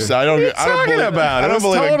word you're sincere. saying. I don't. What are you I don't talking believe, about? I It don't was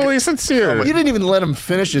believe totally sincere. You didn't even let him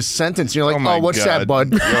finish his sentence. You're like, my oh, what's God. that,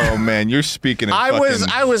 bud? Oh man, you're speaking. In I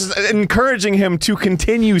was encouraging him to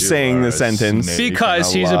continue saying are the a sentence. snake.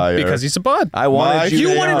 because and a liar. because he's a bud. I wanted You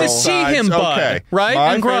to wanted to know. see him, Bud, okay. right?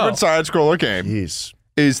 My And grow. favorite side scroller game Jeez.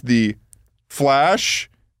 is the Flash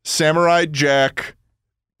Samurai Jack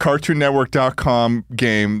CartoonNetwork.com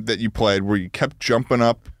game that you played, where you kept jumping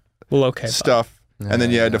up Well, okay. stuff, and then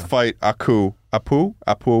you had to fight Apu,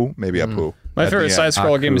 maybe Apu. My at the favorite end. side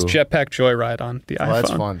scroller game is Aku. Jetpack Joyride on the Oh, iPhone. that's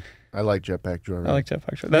fun. I like Jetpack Joyride. I like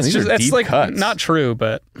Jetpack Joyride. That's These just are that's deep like cuts. not true,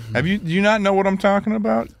 but Do you not know what I'm talking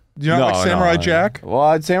about? Do you not like Samurai Jack?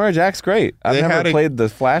 Well, Samurai Jack's great. I've They had never a- played the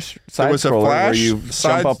Flash side was a scroller where Flash you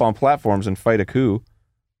side- jump up on platforms and fight a coup.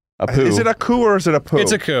 A poo. Is it a coup or is it a poo?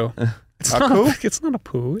 it's a coup. It's A not coup? It's not a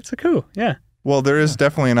poo. It's a coup. Yeah. Well, there is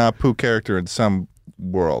definitely an Apu character in some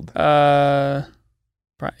world. Yeah,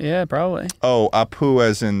 probably. Oh, Apu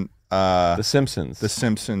as in The Simpsons. the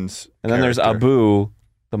Simpsons. and then there's character. Abu,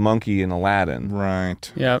 the monkey in Aladdin.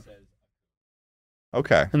 Right. Yep.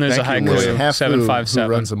 Okay. And there's Thank a you, haiku. William. There's Half 757.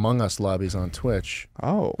 who runs Among Us lobbies on Twitch.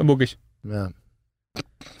 Oh. A boogish. Yeah.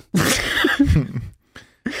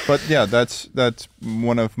 But yeah, that's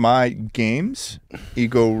one of my games.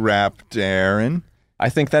 Egoraptor. I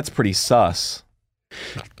think that's pretty sus.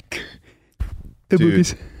 The Dude.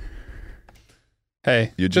 boogies.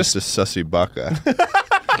 Hey, You're just a sussy bucka.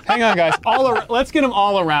 hang on, guys. Let's get them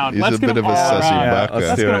all around. He's Let's a get bit them of a all sussy around. bucka. let's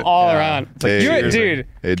Let's do get it. them all Yeah. around. Hey, You're a dude.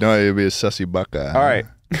 Hey, no, you'll be a sussy bucka. All right.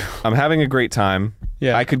 I'm having a great time.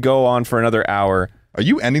 Yeah. I could go on for another hour. Are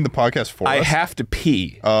you ending the podcast for I us? have to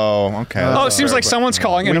pee. Oh, okay. Oh, it seems like someone's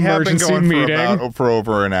calling an we have been emergency going meeting. for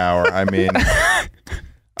over an hour. I mean,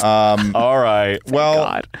 All right. well,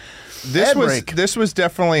 God. this Ad was break. this was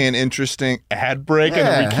definitely an interesting ad break, Yeah,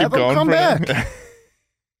 and we keep have 'em going come for back. it.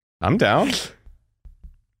 I'm down.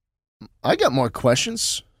 I got more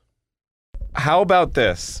questions. How about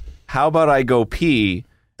this? How about I go pee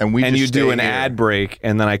and we and just you do stay an here. ad break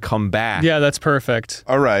and then I come back? Yeah, that's perfect.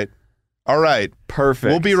 All right. Perfect.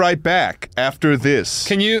 We'll be right back after this.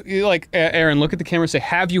 Can you like, Aaron, look at the camera and say,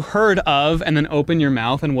 "Have you heard of?" and then open your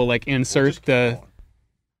mouth and we'll like insert the.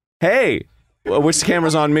 Hey, well, which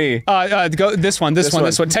camera's on me? Go this one. This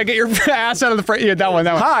one. Take your ass out of the front. Yeah, that one.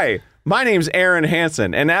 Hi, my name's Arin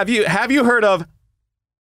Hanson, and have you heard of?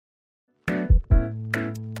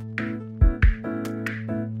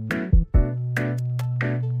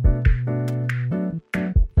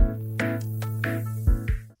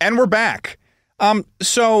 And we're back.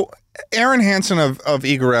 So Arin Hanson of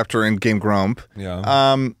Egoraptor and Game Grump.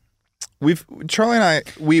 Yeah. Charlie and I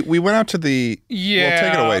we went out to the Yeah, well,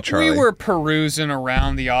 take it away, Charlie. we were perusing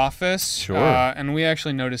around the office, Sure. and we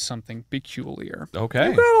actually noticed something peculiar. Okay.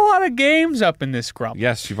 We've got a lot of games up in this grump.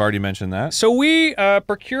 Yes, you've already mentioned that. So we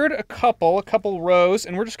procured a couple rows,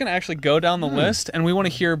 and we're just going to actually go down the list, and we want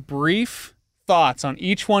to hear brief thoughts on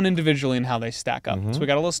each one individually and how they stack up. So we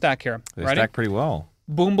got a little stack here. They Ready? stack pretty well.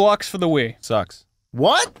 Boom blocks for the Wii. Sucks.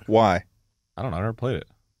 What? Why? I don't know. I never played it.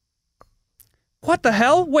 What the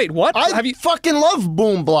hell? Wait, what? I fucking love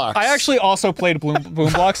Boom Blocks. I actually also played Boom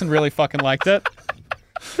Blocks and really fucking liked it.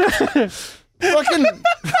 fucking.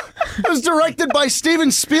 It was directed by Steven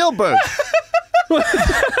Spielberg.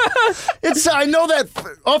 I know that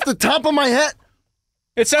off the top of my head.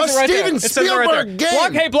 It says A it right Steven there. It says it right Spielberg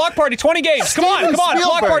there. game. Block Party, 20 games. Come on. Steven Block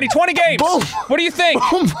Spielberg. Party, 20 games. Boom. What do you think?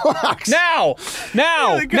 Boom Blocks. Now.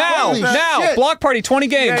 Holy shit. Block Party, 20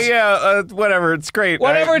 games. Whatever. It's great.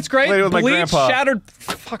 Whatever, it's great. Played it with my Bleach, grandpa. Shattered.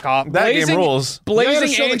 Fuck off. That game rules. You gotta Blazing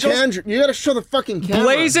show Angels. you gotta show the fucking camera.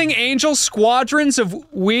 Blazing Angel Squadrons of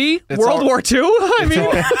Wii. It's World all- War II. I mean,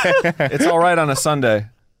 It's all right on a Sunday.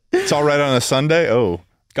 It's all right on a Sunday. Oh,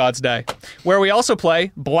 God's Day. Where we also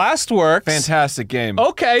play Blastworks. Fantastic game.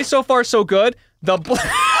 Okay, so far so good. The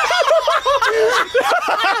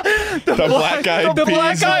Black Eyed the Peas.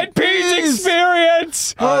 Black Eyed Peas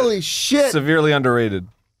experience. Holy shit. Severely underrated.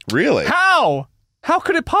 Really? How? How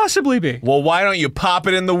could it possibly be? Well, why don't you pop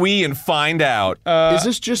it in the Wii and find out? Is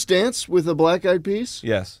this Just Dance with the Black Eyed Peas?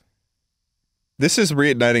 Yes. This is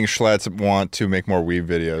reigniting Schlatt's want to make more Wii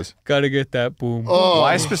videos. Gotta get that boom. Oh,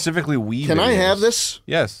 Why specifically Wii? can I videos? have this?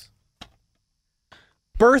 Yes.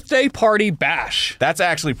 Birthday Party Bash. That's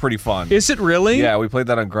actually pretty fun. Is it really? Yeah, we played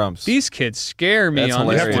that on Grumps. These kids scare me That's on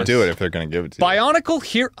You this have hilarious. to one. do it if they're going to give it to you. Bionicle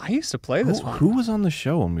Hero. I used to play this one. Who was on the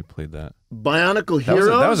show when we played that? Bionicle That was Heroes?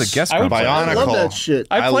 a, that was a guest. I would Grumps. play I love Bionicle. that shit.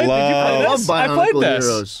 I played. Did you I play love this? Bionicle I played this.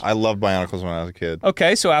 Heroes. I loved Bionicles when I was a kid.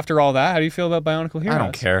 Okay, so after all that, how do you feel about Bionicle Heroes? I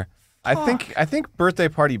don't care. I think Birthday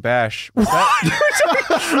Party Bash. Was that,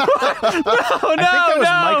 Oh, I think that was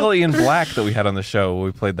Michael Ian Black that we had on the show.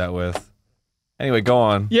 We played that with. Anyway, go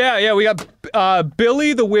on. Yeah, we got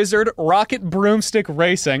Billy the Wizard Rocket Broomstick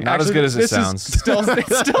Racing. Not as good as it this is sounds. It's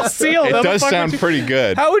still sealed. It How the does fuck sound would you- pretty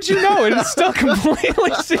good. How would you know it? It's still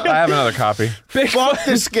completely sealed. I have another copy. Fuck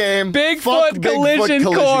this game. Fuck Bigfoot collision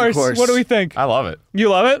course. What do we think? I love it. You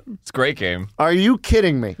love it? It's a great game. Are you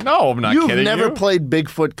kidding me? No, I'm not You've kidding never you. played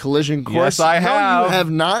Bigfoot Collision Course? Yes, I No, have. you have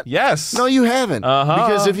not? Yes. No, you haven't. Uh-huh.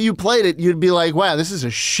 Because if you played it, you'd be like, wow, this is a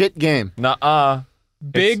shit game. Nuh-uh.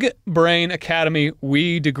 Big Brain Academy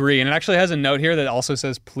Wii degree. And it actually has a note here that also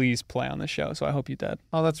says, please play on the show. So I hope you did.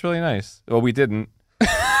 Oh, that's really nice. Well, we didn't.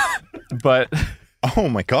 But Oh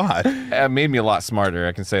my God. it made me a lot smarter.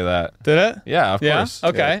 I can say that. Did it? Yeah, of Yeah? course.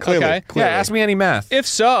 Okay. Clearly. Okay. Yeah, ask me any math. If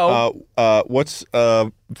so, What's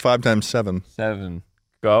 5 times 7? 7.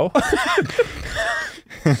 Go.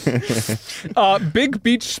 Big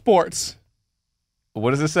Beach Sports.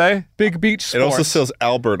 What does it say? Big Beach Sports. It also says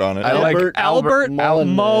Albert on it. I like Albert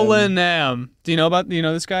Molinam. Molinam. Do you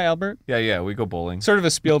know this guy, Albert? Yeah, we go bowling. Sort of a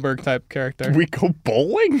Spielberg type character. We go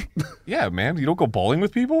bowling? Yeah, man, you don't go bowling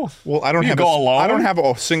with people? Well, I don't You have go alone? I don't have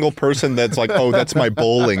a single person that's like, oh, that's my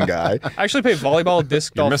bowling guy. I actually play volleyball,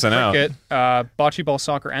 disc You're golf, missing out. cricket, bocce ball,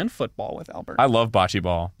 soccer, and football with Albert. I love bocce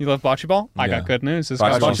ball. You love bocce ball? I Yeah. got good news. This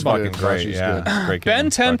Bocce guy's ball's bocce ball. fucking great. Bocce's Yeah, good. it's a great Ben game.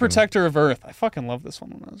 10 Fucking- Protector of Earth. I fucking love this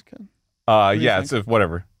one when I was a kid. do you Yeah, think? it's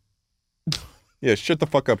whatever. Yeah, shut the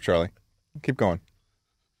fuck up, Charlie. Keep going.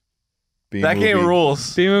 That game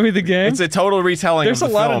rules. B-movie the game? It's a total retelling There's a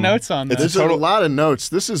of the lot film. of notes on It's this. There's a lot of notes.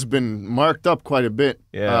 This has been marked up quite a bit.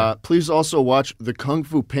 Yeah. Please also watch the Kung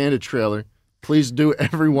Fu Panda trailer. Please do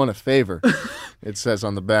everyone a favor. It says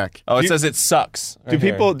on the back. Oh, it says it sucks. Do right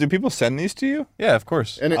here. people send these to you? Yeah, of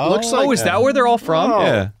course. And it looks like... Oh, is that where they're all from? Oh.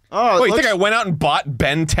 Yeah. Oh, it Wait, you looks- think I went out and bought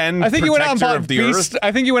Ben 10 I think you went out and Protector bought of the Beast. Earth?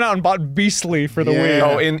 I think you went out and bought Beastly for the Yeah. Wii.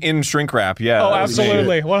 Oh, in shrink wrap, yeah. Oh, that was-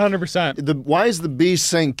 absolutely. 100%. Why is the beast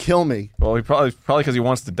saying "kill me"? Well, he probably because he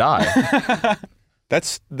wants to die.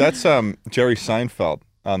 That's Jerry Seinfeld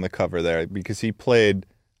on the cover there because he played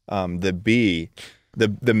the bee,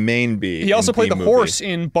 the main bee. He also in played the B-movie. horse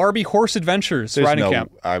in Barbie Horse Adventures There's riding no,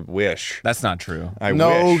 camp, I wish. That's not true. I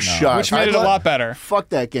No wish. shot. which made it a lot better. Fuck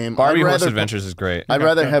that game. Barbie I'd Horse rather- Adventures is great. I'd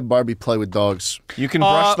rather have Barbie play with dogs. You can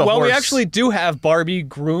brush the well, horse. we actually do have Barbie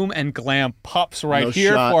Groom and Glam pups right No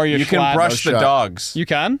here shot. for you. You can Schlatt. brush No the shot. dogs. You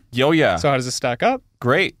can. Yo, yeah. So how does it stack up?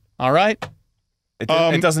 Great. All right. It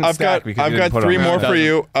doesn't I've stack got because I've you got didn't put 3 on more there. for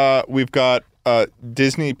you. We've got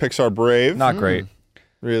Disney Pixar Brave. Not great.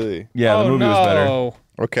 Really. Yeah, the oh, movie no. was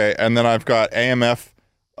better. Okay, and then I've got AMF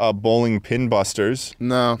Bowling Pin Busters.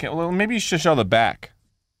 No. Okay, well, maybe you should show the back.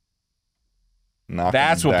 Knock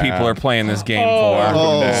That's him what people are down. playing this game Oh, for.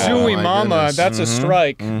 Oh, Zooey my Mama, goodness. that's a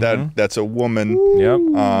strike. That's a woman.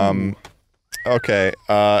 Yep. Okay,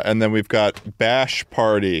 and then we've got Bash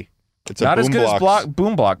Party. It's a Not as boom good as blocks.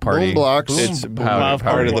 Boom Block Party. Boom Blocks. It's Powder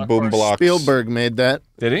part of the Boom Blocks. Spielberg made that.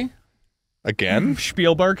 Did he? Again?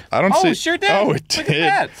 Spielberg. I don't Oh, see. sure did. Oh, it Look did.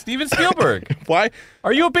 at that. Steven Spielberg. Why?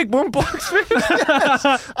 Are you a big Boom Blocks fan?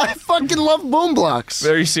 I fucking love Boom Blocks.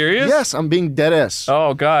 Are you serious? Yes, I'm being dead ass.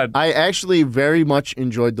 Oh, God. I actually very much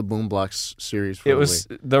enjoyed the Boom Blocks series. For It a was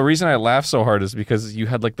week. the reason I laughed so hard is because you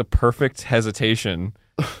had like the perfect hesitation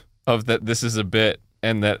of this is a bit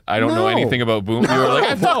and that I don't know No. anything about Boom. You were like,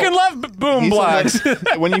 I fucking love Boom He's a Blocks.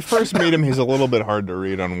 little- when you first meet him, he's a little bit hard to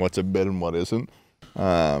read on what's a bit and what isn't.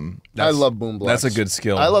 I love Boom Blocks. That's a good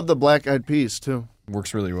skill. I love the Black Eyed Peas too.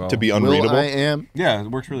 Works really well. To be Will unreadable. I Am, yeah, it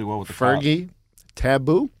works really well with the Fergie,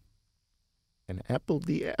 Taboo, and Apple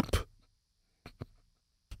the App.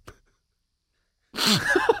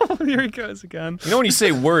 Here he goes again. You know when you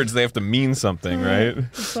say words, they have to mean something, right?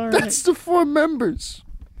 Sorry. That's the 4 members.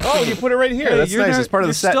 Oh, you put it right here. Hey, That's you're nice. their- It's part of the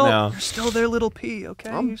you're set still, now. You're still their little P, okay?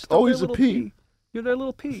 I'm You're still always their a little P. You're their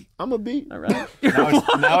little P. I'm a B. All right.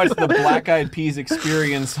 Now it's the Black Eyed Peas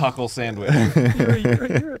Experience Huckle Sandwich.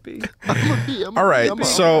 You're a P. I'm a B. I'm a All right. B.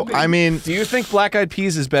 So, I mean, Do you think Black Eyed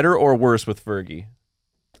Peas is better or worse with Fergie?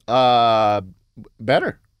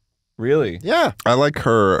 Better. Really? Yeah. I like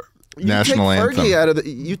her You national take anthem.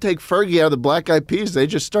 you take Fergie out of the Black Eyed Peas, they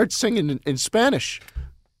just start singing in Spanish.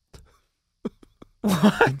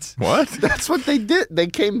 What? That's what they did. They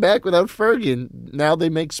came back without Fergie, and now they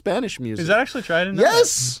make Spanish music. Is that actually tried?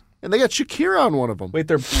 Yes, and they got Shakira on one of them. Wait,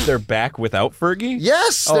 they're back without Fergie?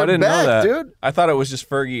 Yes, Oh, they're I didn't back, know that, dude. I thought it was just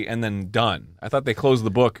Fergie and then done. I thought they closed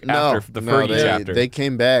the book after the Fergie they, chapter. They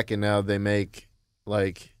came back, and now they make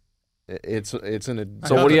like it's in a.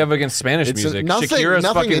 So what do you have against Spanish It's music? nothing- Shakira's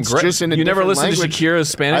nothing, fucking it's great. just in a You never different listened language. to Shakira's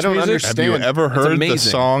Spanish I don't music? Have understand. you ever heard the amazing.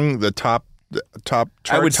 song, the top I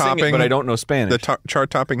chart would sing topping, it, but I don't know Spanish. the chart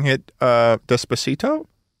topping hit Despacito?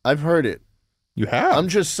 I've heard it. You have. I'm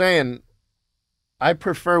just saying. I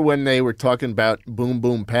prefer when they were talking about boom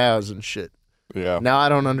boom pows and shit. Yeah. Now I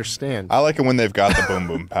don't understand. I like it when they've got the boom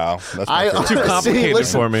boom pow. That's my favorite. Too complicated See,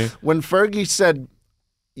 listen, for me. When Fergie said,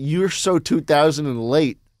 "You're so 2000 and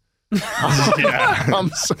late," I'm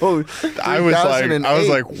so. I was 2008.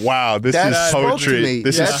 like, wow, this That is spoke to poetry. me.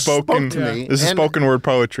 This That is spoken. spoke to me. This is And- spoken word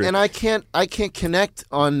poetry. And I can't connect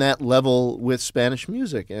on that level with Spanish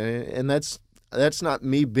music, and that's not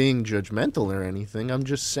me being judgmental or anything. I'm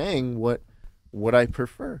just saying what I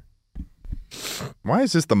prefer. Why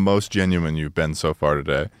is this the most genuine you've been so far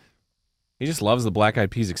today? He just loves the Black Eyed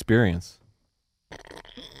Peas experience.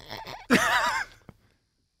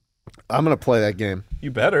 I'm gonna play that game.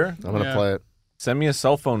 You better. I'm gonna play it. Send me a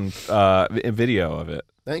cell phone video of it.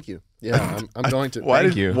 Thank you. Yeah, I'm going to. Why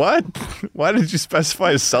Thank did you. What? Why did you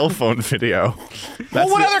specify a cell phone video? Well,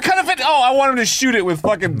 what other kind of video? Oh, I want him to shoot it with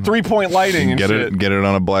fucking 3-point lighting and Get shit. it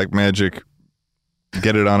on a Blackmagic.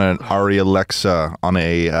 Get it on an Ari Alexa on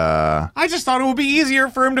a I just thought it would be easier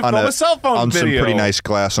for him to on film a cell phone on video. some pretty nice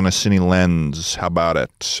glass on a cine lens. How about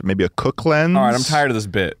it? Maybe a Cook lens. All right, I'm tired of this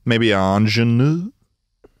bit. Maybe an ingenue.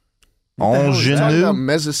 Talking about Ingenue.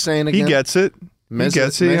 mezzosane again. He gets it. He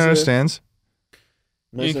gets it. He understands.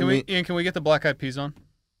 Ian, can we get the Black Eyed Peas on?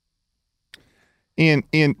 Ian,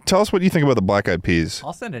 tell us what you think about the Black Eyed Peas.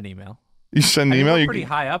 I'll send an email. You send I an mean, email. we're You, pretty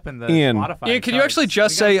high up in the Ian. Spotify. Ian, can you charts. actually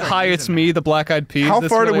just We gotta say, start hi, using it's that. me, the Black Eyed Peas? how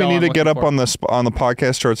That's far do really we all need I'm to get looking up for. on the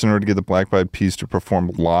podcast charts in order to get the Black Eyed Peas to perform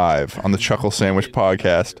live on the Chuckle Sandwich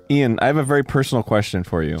podcast? Ian, I have a very personal question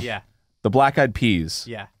for you. Yeah, The Black Eyed Peas,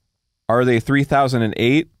 yeah. are they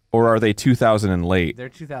 3008 or are they 2000 and late? They're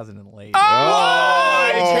 2000 and late.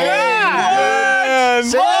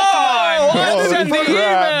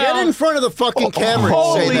 Get in front of the fucking camera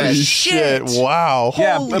and say Holy that. shit! Wow.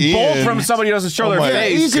 Yeah, bold Ian. from somebody who doesn't show Oh their my Yeah,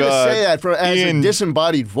 face. easy to God. say that as Ian. a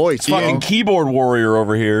disembodied voice. Fucking keyboard warrior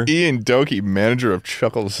over here. Ian Doki, manager of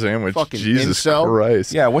Chuckle Sandwich. Fucking Jesus incel.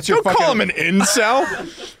 Christ. Yeah, what's your Don't fucking... call him an incel.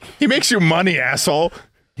 He makes you money, asshole.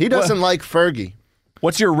 He doesn't like Fergie.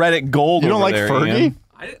 What's your Reddit gold You don't over like there, Fergie? Ian?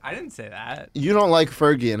 I didn't say that. You don't like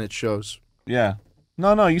Fergie, and it shows. Yeah.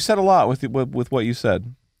 No, you said a lot with what you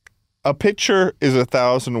said. A picture is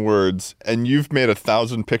 1,000 words, and you've made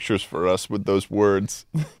 1,000 pictures for us with those words.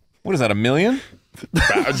 What is that, 1 million?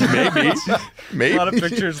 Maybe. Maybe. A lot of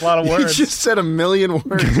pictures, a lot of He words. just said a million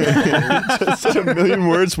words. Just said 1 million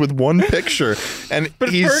words with one picture. And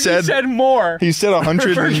he Fergie said more. he said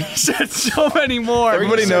 100 Fergie said so many more.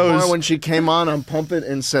 Everybody Fergie said knows. more when she came on Pump It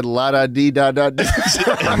and said la da dee da da dee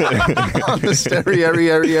on the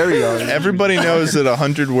stereo. Everybody knows that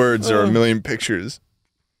 100 words are 1 million pictures.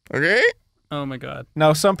 Okay? Oh my God.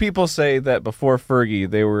 Now, some people say that before Fergie,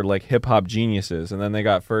 they were like hip hop geniuses, and then they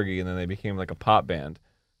got Fergie, and then they became like a pop band.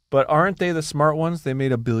 But aren't they the smart ones? They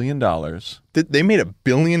made $1 billion. They made $1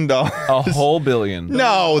 billion. A whole billion.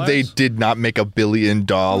 No, they did not make $1 billion.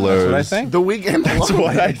 That's what I think. The Weeknd. That's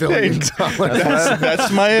what I think.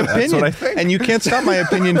 That's my opinion. That's what I think. And you can't stop my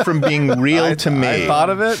opinion from being real to me. I thought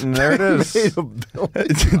of it, and there it is.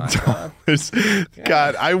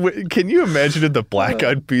 God, can you imagine if the Black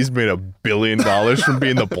Eyed Peas made $1 billion from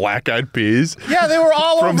being the Black Eyed Peas? Yeah, they were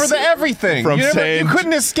all From over the s- everything. from you saying-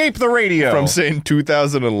 couldn't escape the radio. From saying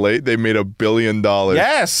 2008, they made $1 billion.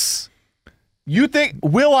 Yes. You think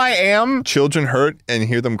Will.i.am? Children hurt and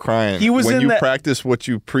hear them crying. He was when in you the- protect what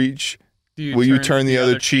you preach, Do will you turn the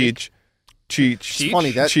other cheek? Cheek?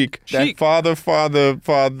 Funny that Cheek. Cheek. Father,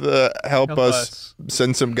 help us.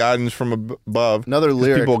 Send some guidance from above. another 'Cause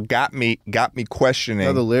lyric. People got me questioning.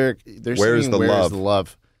 Another lyric. They're Where's singing the Where love? Is the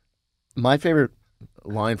Love? My favorite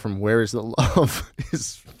line from Where Is the Love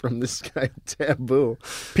is from this guy Taboo.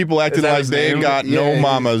 People acting that like his they ain't name? got no Yeah.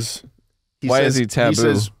 mamas. Why is he Taboo? He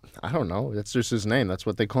says, I don't know. That's just his name. That's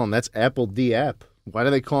what they call him. That's Apple D App. Why do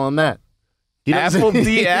they call him that? He doesn't- Apple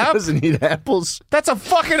D App? He doesn't eat apples. That's a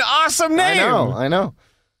fucking awesome name. I know.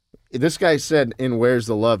 This guy said in Where's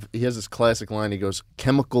the Love, he has this classic line. He goes,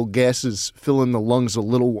 chemical gases fill in the lungs of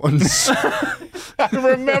little ones. I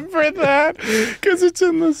remember that because it's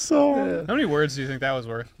in the song. How many words do you think that was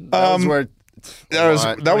worth? That was where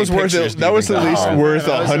That was worth pictures it. do That you was think at that least was? worth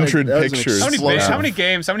That was an- 100 that was an pictures. How many, Slow down.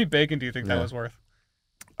 how many bacon do you think that was worth?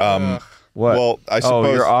 What? What? I Oh,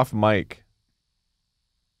 suppose. you're off mic.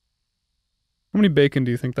 How many bacon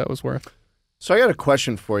do you think that was worth? So I got a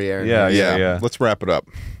question for you, Aaron. Yeah. Let's wrap it up.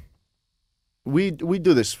 We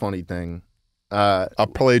do this funny thing. A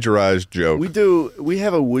plagiarized joke. We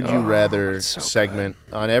have a Would You Rather segment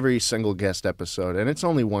on every single guest episode, and it's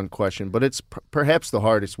only one question, but it's perhaps the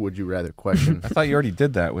hardest Would You Rather question. I thought you already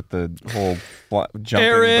did that with the whole jumping,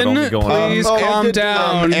 Aaron, but only going please on. calm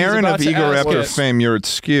down. He's Aaron of about to ask Egoraptor it. fame, you're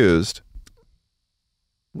excused.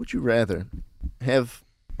 Would you rather have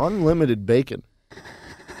unlimited bacon,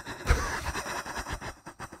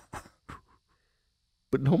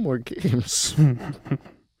 but no more games?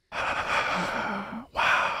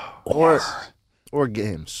 Or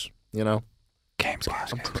games, you know? Games.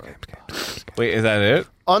 Wait, is that it?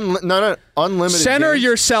 No, unlimited Center games.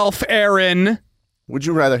 yourself, Aaron. Would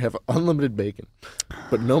you rather have unlimited bacon,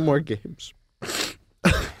 but no more games?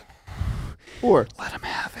 Or Let him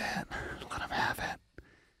have it. Let him have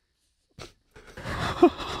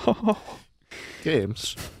it.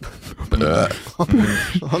 games.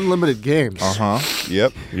 Unlimited games.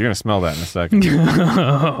 Yep. You're gonna smell that in a second. You're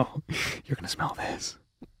gonna smell this.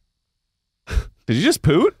 Did you just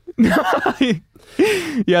poot?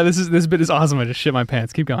 Yeah, this bit is awesome. I just shit my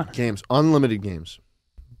pants. Keep going. Games. Unlimited games.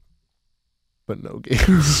 But no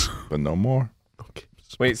games. But no more. No games.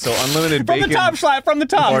 Wait, so unlimited From bacon? the top, Schlatt. From the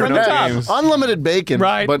top. Or From no the top. games. Unlimited bacon.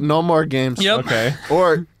 Right. But no more games. Yep. Okay.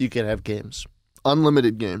 Or you can have games.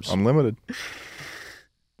 Unlimited games. Unlimited.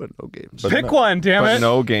 But no games. Pick one, damn But it.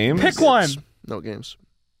 no games. Pick one. No games.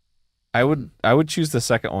 I would choose the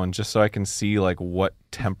second one just so I can see like what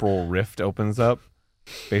temporal rift opens up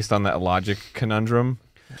based on that logic conundrum.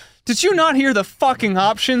 Did you not hear the fucking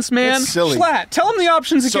options, man? That's silly. Schlatt, tell him the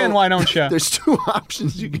options again, So, why don't you? There's two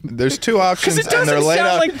options you can. There's two options, Because it and doesn't they're laid sound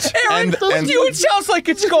out. like Aaron. and It sounds like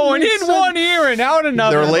it's going in one ear and out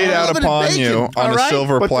another. they're laid out Unlimited upon bacon. you on All a right,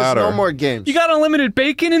 silver But platter. there's no more games. You got unlimited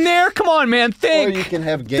bacon in there? Come on, man. Or you Think. can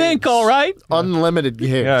have games. Think. All right. Unlimited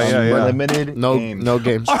games. Yeah. Unlimited No, games. no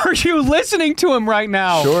games. Are you listening to him right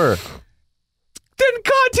now? Sure. Then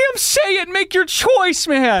goddamn say it. Make your choice,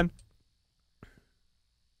 man.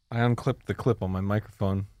 I unclipped the clip on my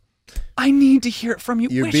microphone. I need to hear it from you.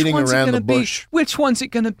 You're Which beating one's around it the gonna be? bush. Which one's it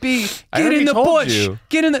gonna be? I Get already in the told bush. you.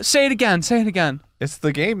 Get in the. Say it again. Say it again. It's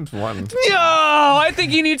the games one. No, I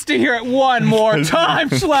think he needs to hear it one more time,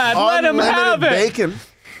 Schlatt. Let him have it. Bacon.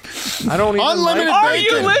 I don't even Unlimited like Are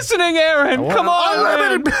you bacon. listening, Aaron? Come on, man.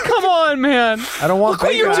 Unlimited bacon. Come on, man. I don't want Look what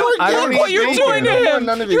bacon. you're doing. I don't Look eat what you're bacon. doing to him.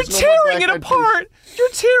 None of these. You're No more tearing it Black Eyed Peas. apart. You're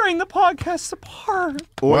tearing the podcast apart.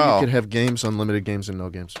 Or Wow. you could have games, unlimited games, and no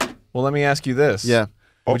games. Well, let me ask you this. Yeah.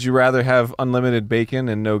 Would you rather have unlimited bacon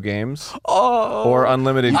and no games, Oh. or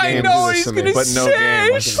unlimited I games know what this he's to me. going to but no say,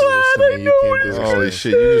 games? Schlatt. I know what he's Holy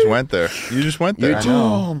shit! You just went there. You just went there. You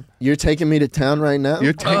Oh. You're taking me to town right now?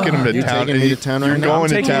 You're taking him to You're town. taking me to town You're right now? going I'm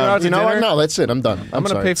to taking you town. out to You know what? dinner? No, that's it. I'm done. I'm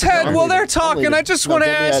gonna pay for Ted, I'm while they're leaving. talking, I'm I just leaving. want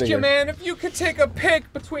to No, get me ask outta you, here. man, if you could take a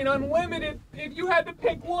pick between unlimited, if you had to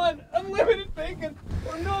pick one, unlimited bacon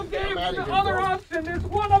or no games, outta the here, other bro. option, there's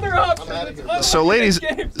one other option. outta It's here, bro. So, unlimited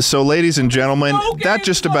ladies games. and gentlemen, No that games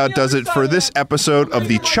just on about the does other it for side this of that. episode of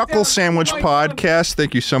the Right Chuckle down. Sandwich Oh my God. Podcast.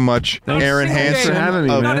 Thank you so much, Aaron single game. Hanson Thanks for having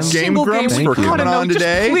me, of man. Not a Game single Grumps game for we coming gotta on know.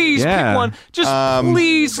 today. Just please Yeah. pick one. Just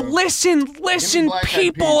please listen, Black Eyed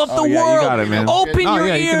people Peas. of the Oh, yeah, you world. got it, man. Open Oh, your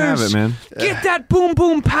yeah, ears. you can have it, man. Get that boom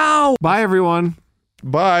boom pow. Bye, everyone.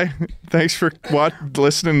 Bye. Thanks for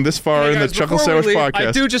listening this far Hey in the guys, Chuckle before we Sandwich leave, Podcast.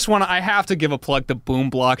 I do just want to. I have to give a plug to Boom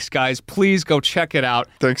Blocks, guys. Please go check it out.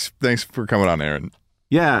 Thanks for coming on, Aaron.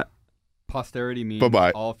 Yeah. Posterity means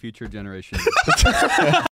Bye-bye. all future generations.